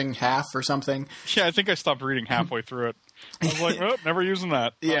and choosing half or something. Yeah, I think I stopped reading halfway through it. I was like, oh, never using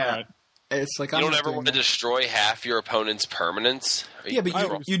that. Yeah. Right. It's like you don't ever want to destroy half your opponent's permanents. Yeah,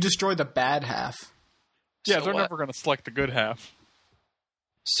 but you destroy the bad half. Yeah, so they're never going to select the good half.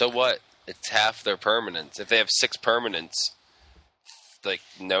 So what? It's half their permanents. If they have 6 permanents, like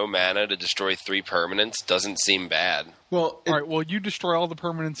no mana to destroy 3 permanents doesn't seem bad. Well, all right. Well, you destroy all the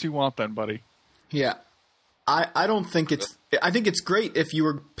permanents you want, then, buddy. Yeah, I don't think it's. I think it's great if you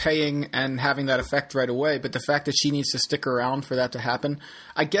were paying and having that effect right away. But the fact that she needs to stick around for that to happen,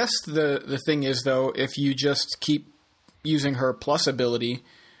 I guess the thing is though, if you just keep using her plus ability,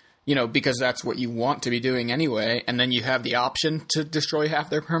 because that's what you want to be doing anyway, and then you have the option to destroy half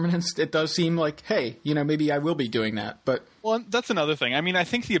their permanents, it does seem like, hey, maybe I will be doing that. But well, that's another thing. I mean, I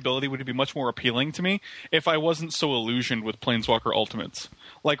think the ability would be much more appealing to me if I wasn't so illusioned with Planeswalker ultimates.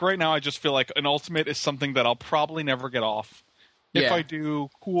 Like right now, I just feel like an ultimate is something that I'll probably never get off. If I do,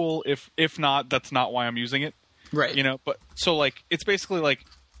 cool. If not, that's not why I'm using it. Right. But so like it's basically like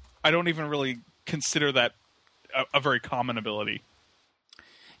I don't even really consider that a very common ability.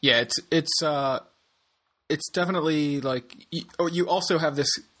 Yeah, it's definitely like you also have this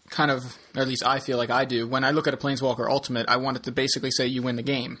kind of, or at least I feel like I do, when I look at a Planeswalker Ultimate, I want it to basically say you win the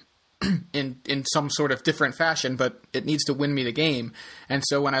game in some sort of different fashion, but it needs to win me the game. And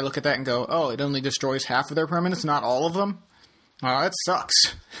so when I look at that and go, oh, it only destroys half of their permanents, not all of them. Oh, that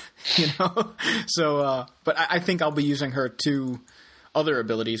sucks, So, but I think I'll be using her 2 other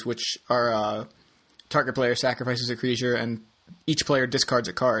abilities, which are target player sacrifices a creature and each player discards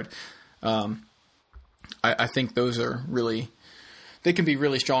a card. I think those are they can be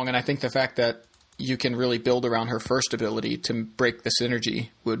really strong, and I think the fact that you can really build around her first ability to break the synergy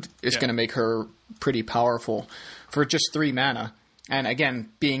is going to make her pretty powerful for just 3 mana. And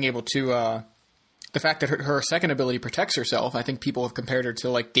again, being able to the fact that her second ability protects herself, I think people have compared her to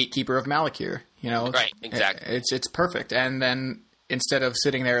like Gatekeeper of Malakir. Right, exactly. It's perfect. And then instead of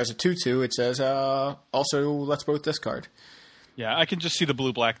sitting there as a 2/2, it says also let's both discard. Yeah, I can just see the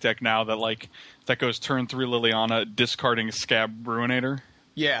blue-black deck now that goes turn 3 Liliana, discarding Scab Ruinator.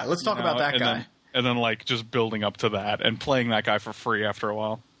 Yeah, let's talk about that guy. And then just building up to that and playing that guy for free after a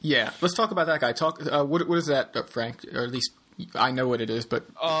while. Yeah, let's talk about that guy. What is that, Frank? Or at least I know what it is, but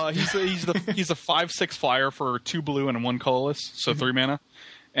he's a 5/6 flyer for 2 blue and 1 colorless, so 3 mana.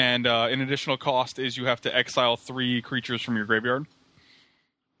 And an additional cost is you have to exile 3 creatures from your graveyard.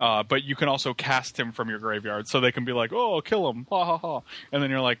 But you can also cast him from your graveyard, so they can be like, "Oh, kill him!" Ha ha ha! And then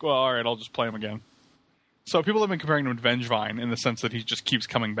you're like, "Well, all right, I'll just play him again." So people have been comparing him to Vengevine in the sense that he just keeps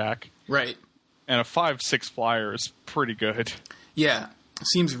coming back. Right. And a 5/6 flyer is pretty good. Yeah,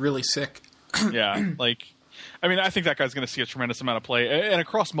 seems really sick. Yeah, I think that guy's going to see a tremendous amount of play, and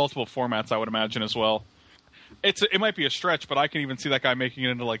across multiple formats, I would imagine as well. It might be a stretch, but I can even see that guy making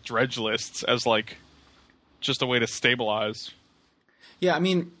it into dredge lists as just a way to stabilize. Yeah, I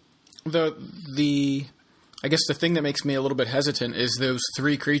mean, I guess the thing that makes me a little bit hesitant is those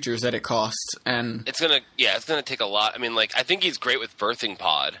 3 creatures that it costs, and it's gonna take a lot. I mean, I think he's great with Birthing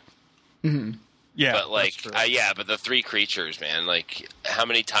Pod. Mm-hmm. Yeah, but but the 3 creatures, man. How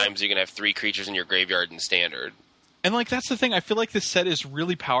many times are you gonna have 3 creatures in your graveyard in Standard? And that's the thing. I feel like this set is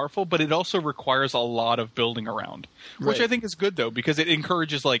really powerful, but it also requires a lot of building around, which I think is good though because it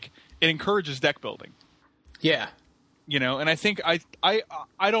encourages deck building. Yeah. And I think I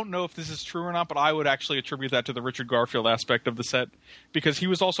don't know if this is true or not, but I would actually attribute that to the Richard Garfield aspect of the set because he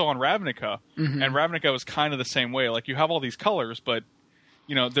was also on Ravnica, and Ravnica was kind of the same way. You have all these colors, but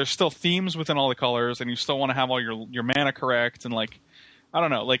there's still themes within all the colors, and you still want to have all your mana correct, and I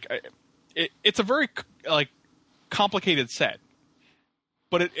don't know, it's a very complicated set,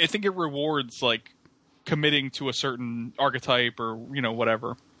 but I think it rewards committing to a certain archetype or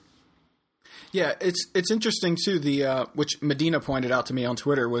whatever. Yeah, it's interesting too. The which Medina pointed out to me on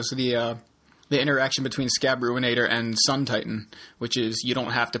Twitter was the interaction between Scab Ruinator and Sun Titan, which is you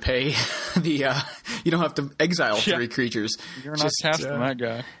don't have to pay you don't have to exile 3 creatures. You're not casting that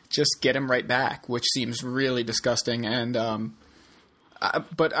guy. Just get him right back, which seems really disgusting. And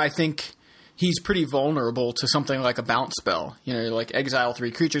but I think he's pretty vulnerable to something like a bounce spell. Exile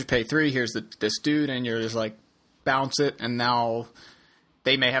 3 creatures, pay 3. Here's this dude, and you're just bounce it, and now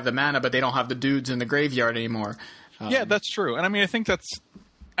they may have the mana, but they don't have the dudes in the graveyard anymore. Yeah, that's true. And I think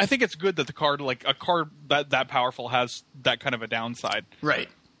it's good that the card, a card that powerful has that kind of a downside. Right.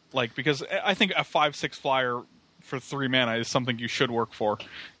 Because I think a 5/6 flyer for 3 mana is something you should work for,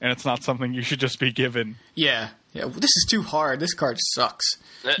 and it's not something you should just be given. Yeah. Yeah. This is too hard. This card sucks.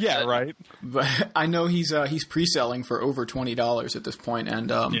 Yeah, right. But I know he's pre-selling for over $20 at this point,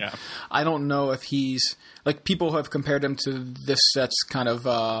 and I don't know if he's people have compared him to this set's kind of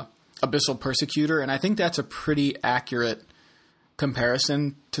Abyssal Persecutor, and I think that's a pretty accurate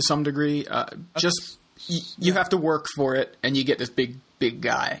comparison to some degree. You have to work for it, and you get this big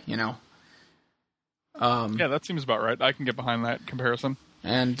guy. Yeah, that seems about right. I can get behind that comparison.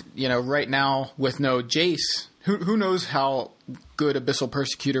 And right now with no Jace, who knows how good Abyssal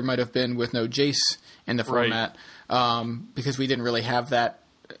Persecutor might have been with no Jace in the format, because we didn't really have that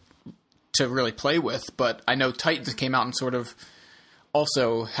to really play with. But I know Titans came out and sort of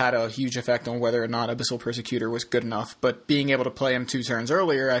also had a huge effect on whether or not Abyssal Persecutor was good enough. But being able to play him 2 turns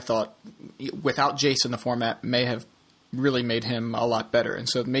earlier, I thought, without Jace in the format, may have really made him a lot better. And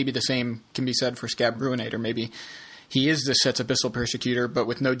so maybe the same can be said for Scab Ruinator. Maybe he is the set's Abyssal Persecutor, but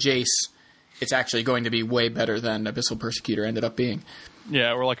with no Jace, it's actually going to be way better than Abyssal Persecutor ended up being.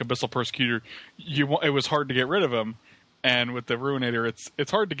 Yeah, or like Abyssal Persecutor, it was hard to get rid of him, and with the Ruinator,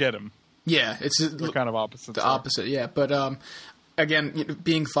 it's hard to get him. Yeah, They're kind of opposites. The opposite, yeah. But again,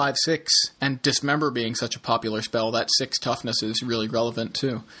 being 5/6 and Dismember being such a popular spell, that 6 toughness is really relevant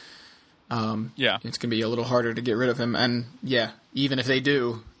too. Yeah. It's going to be a little harder to get rid of him. And, yeah, even if they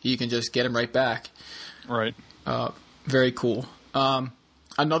do, you can just get him right back. Right. Very cool.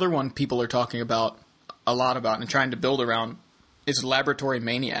 Another one people are talking about a lot about and trying to build around is Laboratory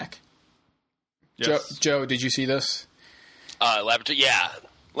Maniac. Yes. Joe, did you see this?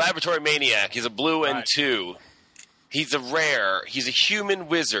 Laboratory Maniac. He's a blue and 2. He's a rare. He's a human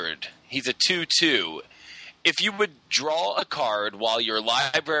wizard. He's a 2/2. If you would draw a card while your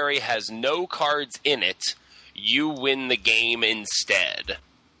library has no cards in it, you win the game instead.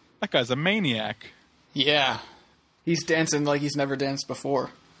 That guy's a maniac. Yeah. He's dancing like he's never danced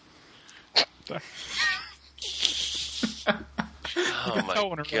before. Oh my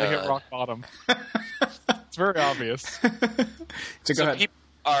when it really hit rock bottom. It's very obvious. So go ahead. People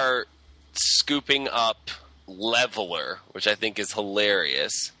are scooping up Leveler, which I think is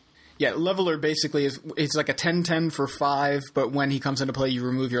hilarious. Yeah, Leveler basically it's like a 10/10 for 5, but when he comes into play, you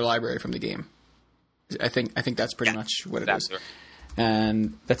remove your library from the game. I think that's pretty much what it is. Right.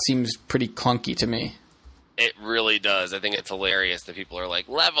 And that seems pretty clunky to me. It really does. I think it's hilarious that people are like,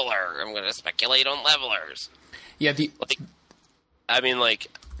 Leveler, I'm going to speculate on Levelers. Yeah,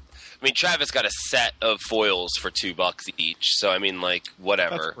 Travis got a set of foils for $2 each, so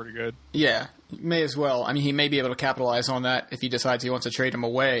whatever. That's pretty good. Yeah, may as well. I mean, he may be able to capitalize on that if he decides he wants to trade him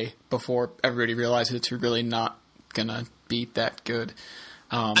away before everybody realizes it's really not gonna be that good.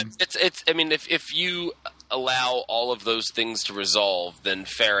 If you allow all of those things to resolve, then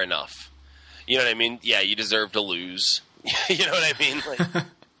fair enough. You know what I mean? Yeah, you deserve to lose. You know what I mean?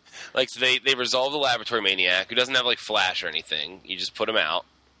 So they resolve the Laboratory Maniac, who doesn't have Flash or anything. You just put him out,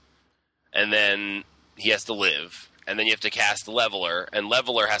 and then he has to live, and then you have to cast Leveler, and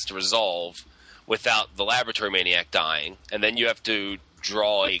Leveler has to resolve without the Laboratory Maniac dying, and then you have to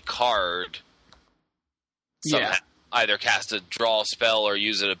draw a card somehow. Yeah. Either cast a draw spell or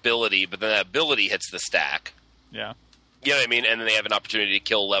use an ability, but then that ability hits the stack. Yeah. You know what I mean? And then they have an opportunity to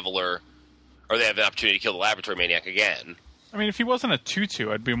kill Leveler, or they have an opportunity to kill the Laboratory Maniac again. I mean, if he wasn't a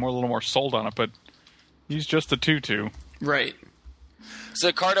 2/2, I'd be a little more sold on it, but he's just a 2/2. Right. So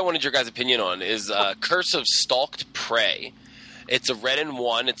the card I wanted your guys' opinion on is Curse of Stalked Prey. It's a red and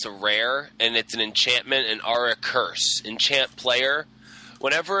 1, it's a rare, and it's an enchantment and Aura Curse. Enchant player.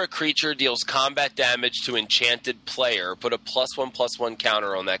 Whenever a creature deals combat damage to enchanted player, put a +1/+1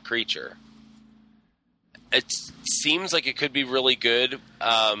 counter on that creature. It seems like it could be really good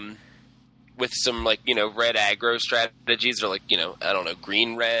with some, red aggro strategies, or,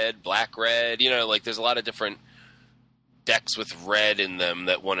 green-red, black-red. There's a lot of different decks with red in them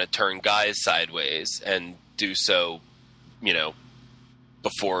that want to turn guys sideways and do so,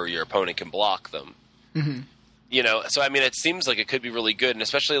 before your opponent can block them. Mm-hmm. So it seems like it could be really good, and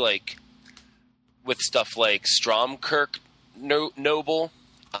especially with stuff like Stromkirk Noble,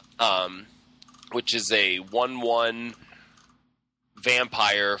 which is a 1/1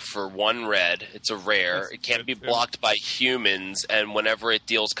 vampire for 1 red. It's a rare. It can't be blocked by humans, and whenever it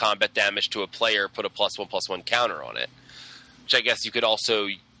deals combat damage to a player, put a +1/+1 counter on it. Which I guess you could also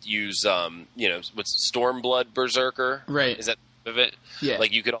use, what's Stormblood Berserker? Right. Is that of it? Yeah.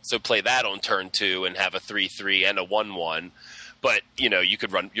 You could also play that on turn 2 and have a 3/3 and a 1/1. But, you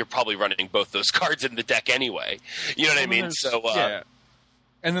could you're probably running both those cards in the deck anyway. You know what I mean? So, yeah.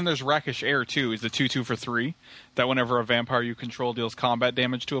 And then there's Rakish Air, too. Is the 2/2 for 3. That whenever a vampire you control deals combat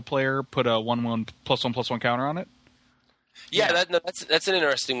damage to a player, put a 1/1 +1/+1 counter on it. Yeah, that's an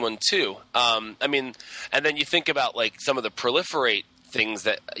interesting one, too. And then you think about, some of the proliferate things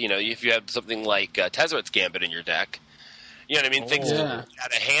that, if you have something like Tezzeret's Gambit in your deck, you know what I mean? Things get out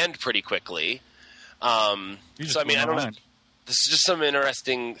of hand pretty quickly. I don't know. There's just some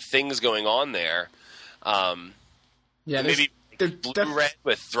interesting things going on there. Maybe blue-red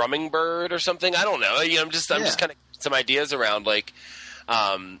with Thrumming Bird or something. I don't know. I'm just kind of some ideas around,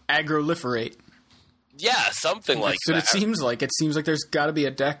 Agroliferate. Yeah, something like that. That's what it seems like. It seems like there's got to be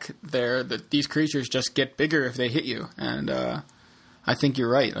a deck there that these creatures just get bigger if they hit you. And I think you're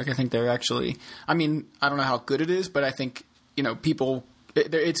right. Like, I think they're actually... I mean, I don't know how good it is, but I think, people...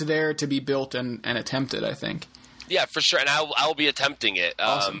 It's there to be built and attempted, I think. Yeah, for sure. And I'll be attempting it.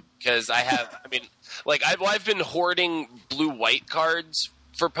 Awesome. Because I have... I mean, like, I've been hoarding blue-white cards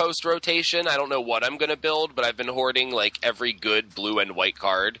for post-rotation. I don't know what I'm going to build, but I've been hoarding, like, every good blue and white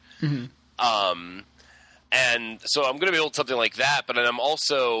card. Mm-hmm. And so I'm going to build something like that, but I'm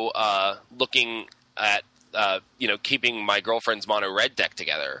also looking at, keeping my girlfriend's mono red deck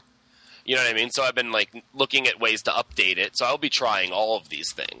together. You know what I mean? So I've been, like, looking at ways to update it. So I'll be trying all of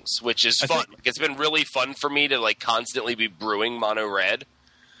these things, which is fun. It's been really fun for me to, like, constantly be brewing mono red.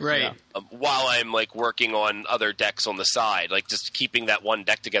 Right. While I'm, like, working on other decks on the side, like, just keeping that one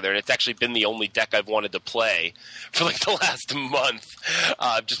deck together. And it's actually been the only deck I've wanted to play for, like, the last month.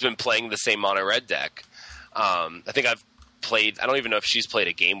 I've just been playing the same mono red deck. I think I've played... I don't even know if she's played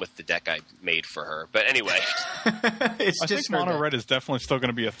a game with the deck I made for her. But anyway. I think mono red is definitely still going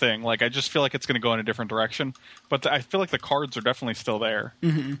to be a thing. Like, I just feel like it's going to go in a different direction. But I feel like the cards are definitely still there.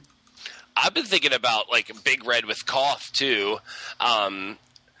 Mm-hmm. I've been thinking about, like, big red with Koth, too.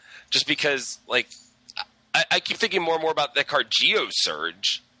 Just because, like, I keep thinking more and more about that card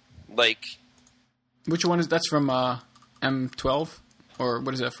Geosurge. Like... Which one is... That's from M12? Or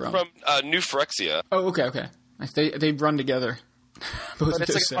what is that from? From New Phyrexia. Oh, okay. They run together. Both but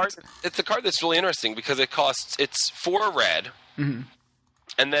it's a card that's really interesting because it's 4 red, mm-hmm.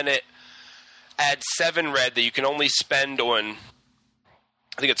 and then it adds 7 red that you can only spend on,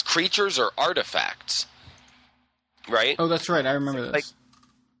 I think it's creatures or artifacts. Right? Oh, that's right. I remember this. Like,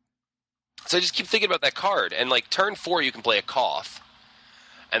 so I just keep thinking about that card. And, like, turn 4, you can play a Koth.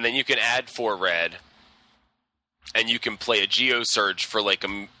 And then you can add 4 red. And you can play a Geosurge for, like a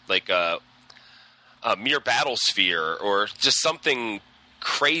mere Battlesphere or just something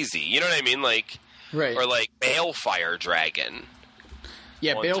crazy. You know what I mean? Like, right. Or, like, Balefire Dragon.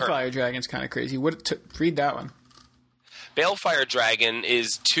 Yeah, Balefire Dragon's kind of crazy. Read that one. Balefire Dragon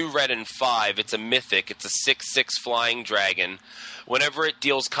is 2 red and 5. It's a mythic. It's a 6/6 flying dragon. Whenever it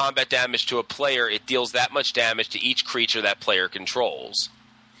deals combat damage to a player, it deals that much damage to each creature that player controls.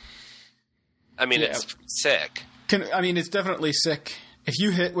 I mean, It's sick. It's definitely sick. If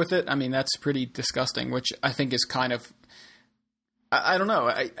you hit with it, that's pretty disgusting, which I think is kind of... I don't know.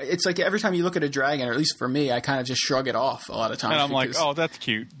 It's like every time you look at a dragon, or at least for me, I kind of just shrug it off a lot of times. And I'm like, oh, that's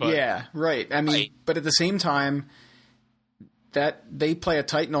cute. But... Yeah, right. But at the same time, that they play a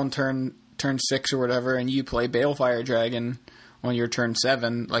Titan on turn 6 or whatever, and you play Balefire Dragon on your turn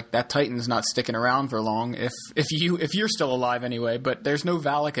 7, like, that Titan's not sticking around for long if you're still alive anyway. But there's no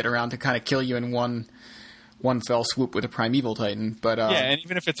Valakut around to kind of kill you in one fell swoop with a Primeval Titan. But yeah, and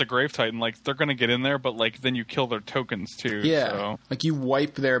even if it's a Grave Titan, like, they're going to get in there, but, like, then you kill their tokens too. Yeah, so. Like, you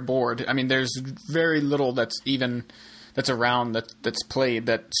wipe their board. There's very little that's around that's played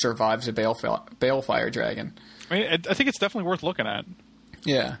that survives a Balefire Dragon. I think it's definitely worth looking at.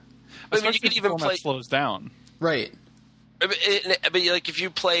 Yeah, especially you could if even the format play slows down. Right. But like, if you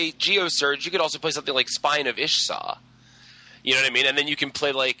play Geosurge, you could also play something like Spine of Ishsaw. You know what I mean? And then you can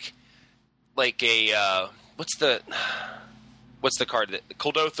play like a what's the card?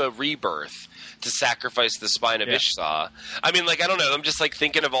 Kuldotha Rebirth to sacrifice the Spine of Ishsaw. I don't know. I'm just, like,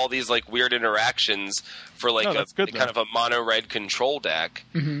 thinking of all these, like, weird interactions for, like, kind of a mono red control deck.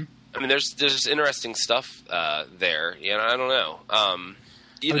 Mm-hmm. There's interesting stuff there. You know, I don't know.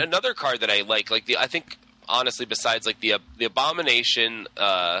 Another card that I like I think. Honestly, besides, like, the Abomination,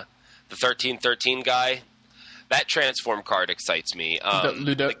 the 13/13 guy, that transform card excites me. What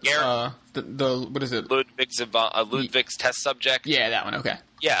is it? Ludwig's test subject. Yeah, that one. Okay.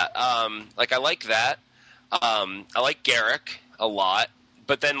 Yeah, I like that. I like Garrick a lot,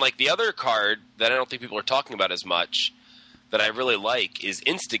 but then, like, the other card that I don't think people are talking about as much that I really like is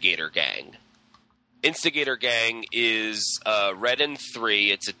Instigator Gang. Instigator Gang is red and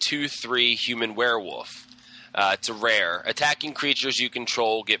 3. It's a 2/3 human werewolf. It's a rare. Attacking creatures you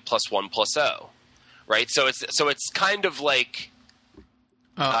control get +1/+0. Right? So it's kind of like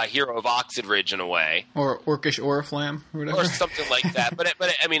Hero of Oxidridge in a way. Or Orcish Oriflamme or whatever. Or something like that. But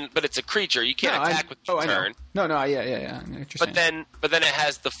it's a creature. You can't attack with your turn. No, yeah. I know what you're saying. But then it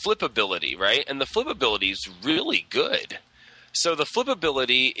has the flip ability, right? And the flip ability is really good. So the flip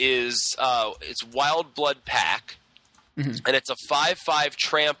ability is it's Wild Blood Pack. Mm-hmm. And it's a 5/5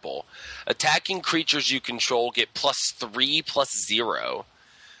 trample. Attacking creatures you control get +3/+0.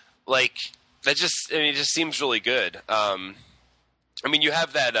 Like, that just, it just seems really good. You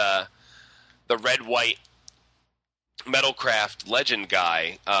have that the red-white Metalcraft Legend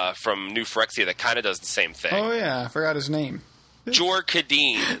guy from New Phyrexia that kind of does the same thing. Oh yeah, I forgot his name. Jor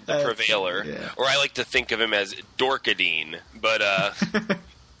Kadeen, the Prevailer, or I like to think of him as Dorkadeen, but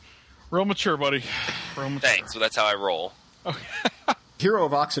real mature, buddy. Real mature. Thanks. So that's how I roll. Hero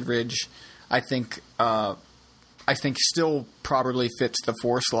of Oxenridge, I think still probably fits the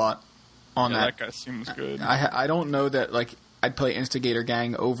 4 slot on that. That guy seems good. I don't know that I'd play Instigator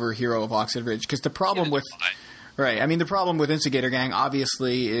Gang over Hero of Oxenridge because the problem with the problem with Instigator Gang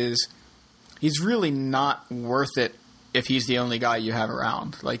obviously is he's really not worth it if he's the only guy you have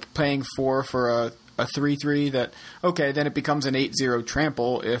around. Like paying 4 for a 3/3 that then it becomes an 8/0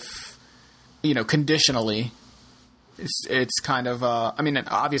 trample if conditionally. It's kind of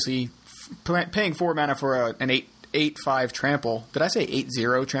obviously paying 4 mana for an 8/5 trample. Did I say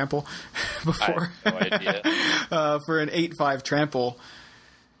 8/0 trample before? I have no idea. For an 8/5 trample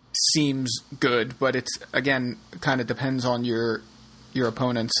seems good, but it's again kind of depends on your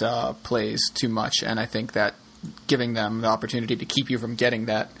opponent's plays too much, and I think that giving them the opportunity to keep you from getting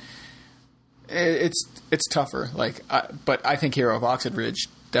that, it's tougher. But I think Hero of Oxenridge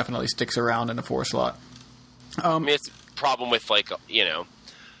definitely sticks around in the 4 slot. It's a problem with a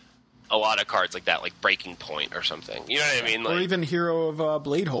lot of cards like that, like Breaking Point or something. You know what I mean? Or even Hero of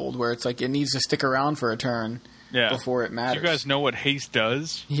Bladehold, where it's like it needs to stick around for a turn before it matters. Do you guys know what haste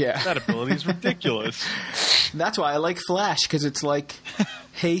does? Yeah. That ability is ridiculous. That's why I like Flash, because it's like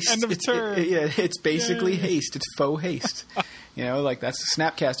haste. End of turn. It's basically haste. It's faux haste. That's the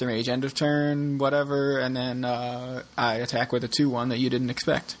Snapcaster Mage. End of turn, whatever, and then I attack with a 2/1 that you didn't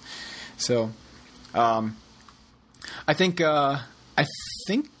expect. So, I think there's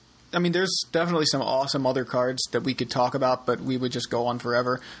definitely some awesome other cards that we could talk about, but we would just go on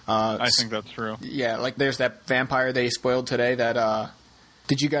forever. I think that's true. Yeah, there's that vampire they spoiled today that,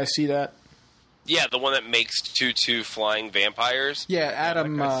 did you guys see that? Yeah, the one that makes 2/2 flying vampires. Yeah,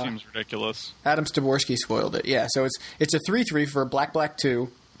 Adam. That guy seems ridiculous. Adam Staworski spoiled it. Yeah, so it's a 3/3 for black 2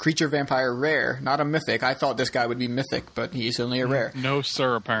 creature vampire rare, not a mythic. I thought this guy would be mythic, but he's only a rare. No,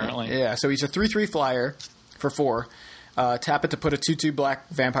 sir. Apparently. Yeah, so he's a 3/3 flyer for 4. Tap it to put a 2/2 black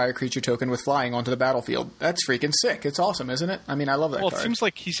vampire creature token with flying onto the battlefield. That's freaking sick. It's awesome, isn't it? I mean, I love that card. Well,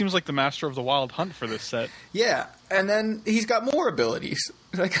 he seems like the master of the wild hunt for this set. Yeah, and then he's got more abilities.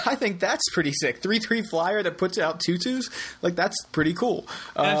 I think that's pretty sick. 3/3 flyer that puts out 2/2s. That's pretty cool.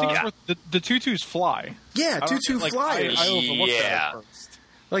 And I think the 2/2s fly. Yeah, 2/2 flyers. I overlooked that at first.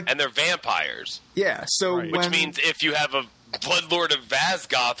 And they're vampires. Yeah, so which means if you have a Bloodlord of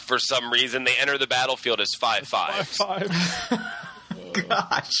Vazgoth, for some reason, they enter the battlefield as 5/5. 5/5.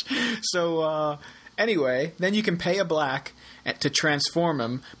 Gosh. So, anyway, then you can pay a black to transform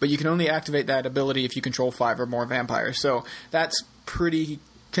him, but you can only activate that ability if you control 5 or more vampires. So that's pretty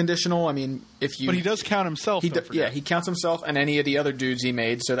conditional. I mean, if you... But he does count himself, he counts himself and any of the other dudes he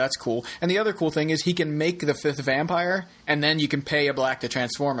made, so that's cool. And the other cool thing is he can make the 5th vampire, and then you can pay a black to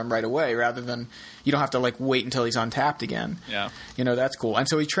transform him right away, rather than... You don't have to, wait until he's untapped again. Yeah. That's cool. And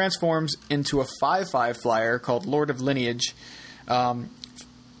so he transforms into a 5/5 flyer called Lord of Lineage.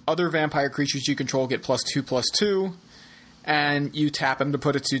 Other vampire creatures you control get +2/+2, and you tap him to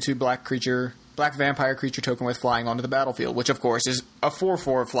put a 2/2 black vampire creature token with flying onto the battlefield, which of course is a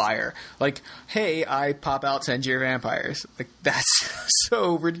 4/4 flyer. Hey, I pop out Send-Your Vampires. That's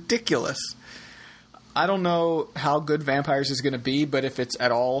so ridiculous. I don't know how good Vampires is going to be, but if it's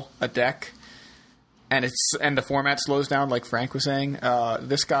at all a deck and the format slows down, like Frank was saying,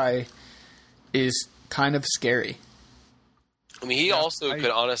 this guy is kind of scary. I mean, he also could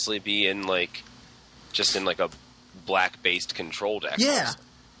honestly be in just in a black-based control deck. Yeah. Also.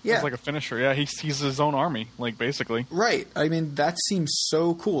 Yeah. He's like a finisher. Yeah, he's his own army, basically. Right. I mean, that seems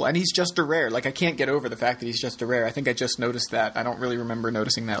so cool. And he's just a rare. I can't get over the fact that he's just a rare. I think I just noticed that. I don't really remember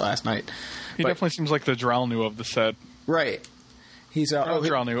noticing that last night. He definitely seems like the Dralnu of the set. Right. He's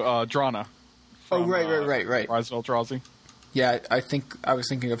Dralnu, Drana. From, right. Rise of Eldrazi. Yeah, I think I was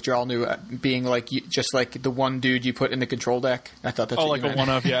thinking of Dralnu being just like the one dude you put in the control deck. I thought that's what you meant. A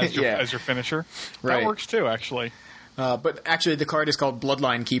one-of, as your finisher. Right. That works too, actually. But actually, the card is called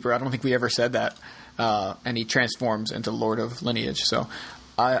Bloodline Keeper. I don't think we ever said that. And he transforms into Lord of Lineage. So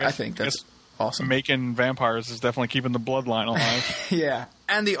I think that's awesome. Making vampires is definitely keeping the bloodline alive. Yeah,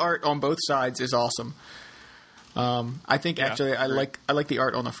 and the art on both sides is awesome. I think actually I like the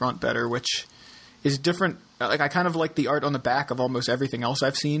art on the front better, which is different. I kind of like the art on the back of almost everything else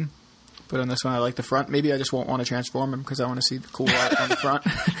I've seen. But on this one, I like the front. Maybe I just won't want to transform him because I want to see the cool art on the front.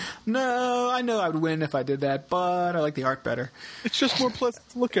 No, I know I would win if I did that, but I like the art better. It's just more pleasant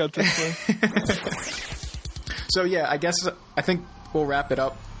to look at this way. So, yeah, I think we'll wrap it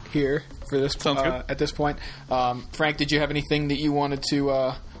up here for this at this point. Frank, did you have anything that you wanted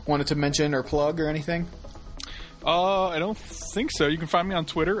to mention or plug or anything? I don't think so. You can find me on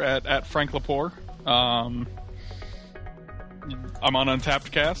Twitter at Frank Lepore. I'm on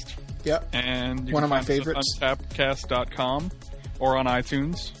Untappedcast. Yep. And you one can of my find us favorites. at untappedcast.com or on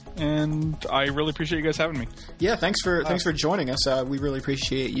iTunes. And I really appreciate you guys having me. Yeah, thanks for joining us. We really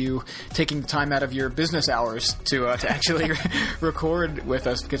appreciate you taking the time out of your business hours to actually record with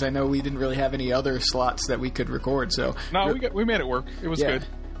us, because I know we didn't really have any other slots that we could record. So no, we made it work. It was good.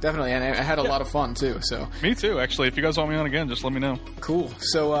 Definitely, and I had a lot of fun too. So me too, actually. If you guys want me on again, just let me know. Cool.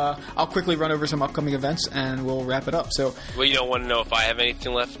 So I'll quickly run over some upcoming events, and we'll wrap it up. So, well, you don't want to know if I have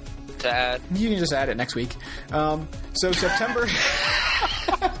anything left to add? You can just add it next week. So September.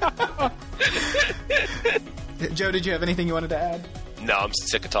 Joe, did you have anything you wanted to add? No, I'm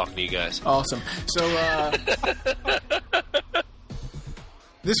sick of talking to you guys. Awesome. So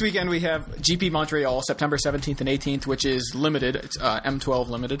this weekend we have GP Montreal, September 17th and 18th, which is limited. It's M12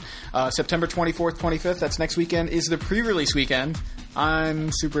 limited. September 24th, 25th, that's next weekend, is the pre-release weekend.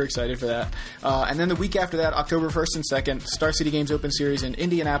 I'm super excited for that. And then the week after that, October 1st and 2nd, Star City Games Open Series in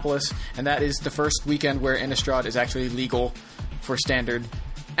Indianapolis, and that is the first weekend where Innistrad is actually legal for Standard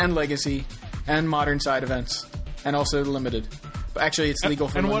and Legacy and Modern side events, and also limited. But actually, it's legal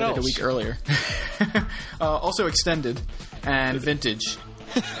for limited a week earlier. Also Extended and Vintage.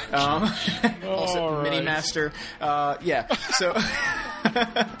 Also Mini Master. Yeah. So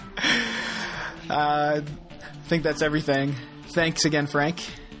I think that's everything. Thanks again, Frank.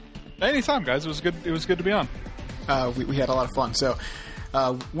 Anytime, guys. It was good. It was good to be on. We had a lot of fun. So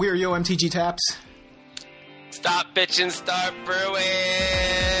we're Yo MTG Taps. Stop bitching, start brewing.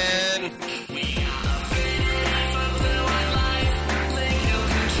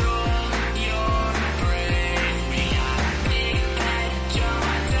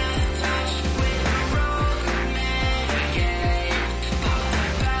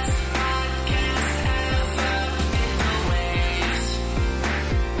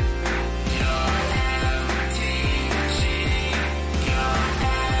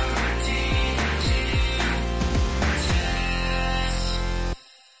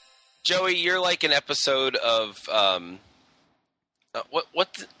 Joey, you're like an episode of My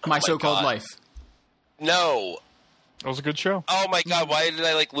So-Called Life. No, that was a good show. Oh my God, why did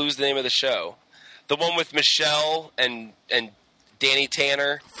I lose the name of the show? The one with Michelle and Danny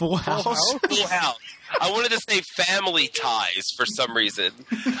Tanner. Full House. Full House. I wanted to say Family Ties for some reason.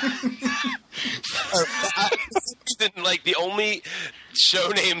 The only show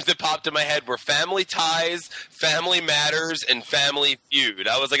names that popped in my head were Family Ties, Family Matters, and Family Feud.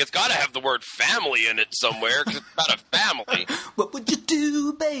 I was like, it's got to have the word family in it somewhere because it's about a family. What would you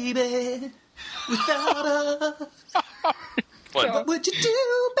do, baby, without us? What would you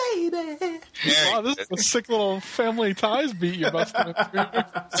do, baby? Wow, this is a sick little Family Ties beat you must have.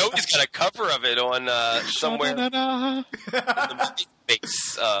 Nobody's got a cover of it on somewhere in the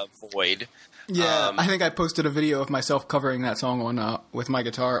MySpace void. Yeah, I think I posted a video of myself covering that song on with my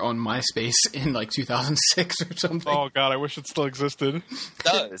guitar on MySpace in 2006 or something. Oh God, I wish it still existed. It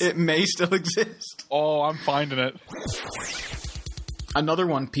does. It may still exist. Oh, I'm finding it. Another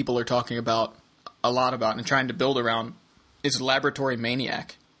one people are talking about a lot about and trying to build around is Laboratory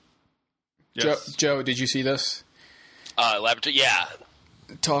Maniac. Yes. Joe, did you see this? Laboratory, yeah.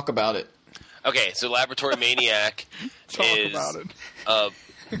 Talk about it. Okay, so Laboratory Maniac is about it.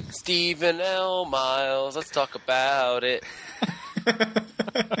 Stephen L. Miles. Let's talk about it. I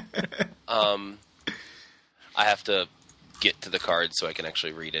have to get to the card so I can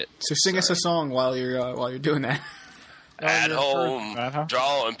actually read it. So sing us a song while you're doing that. At home,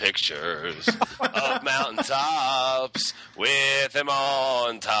 drawing pictures of mountaintops with him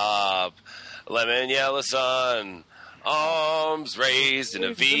on top. Lemon yellow sun, arms raised in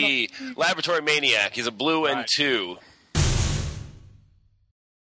a V. Laboratory Maniac. He's a blue and 2.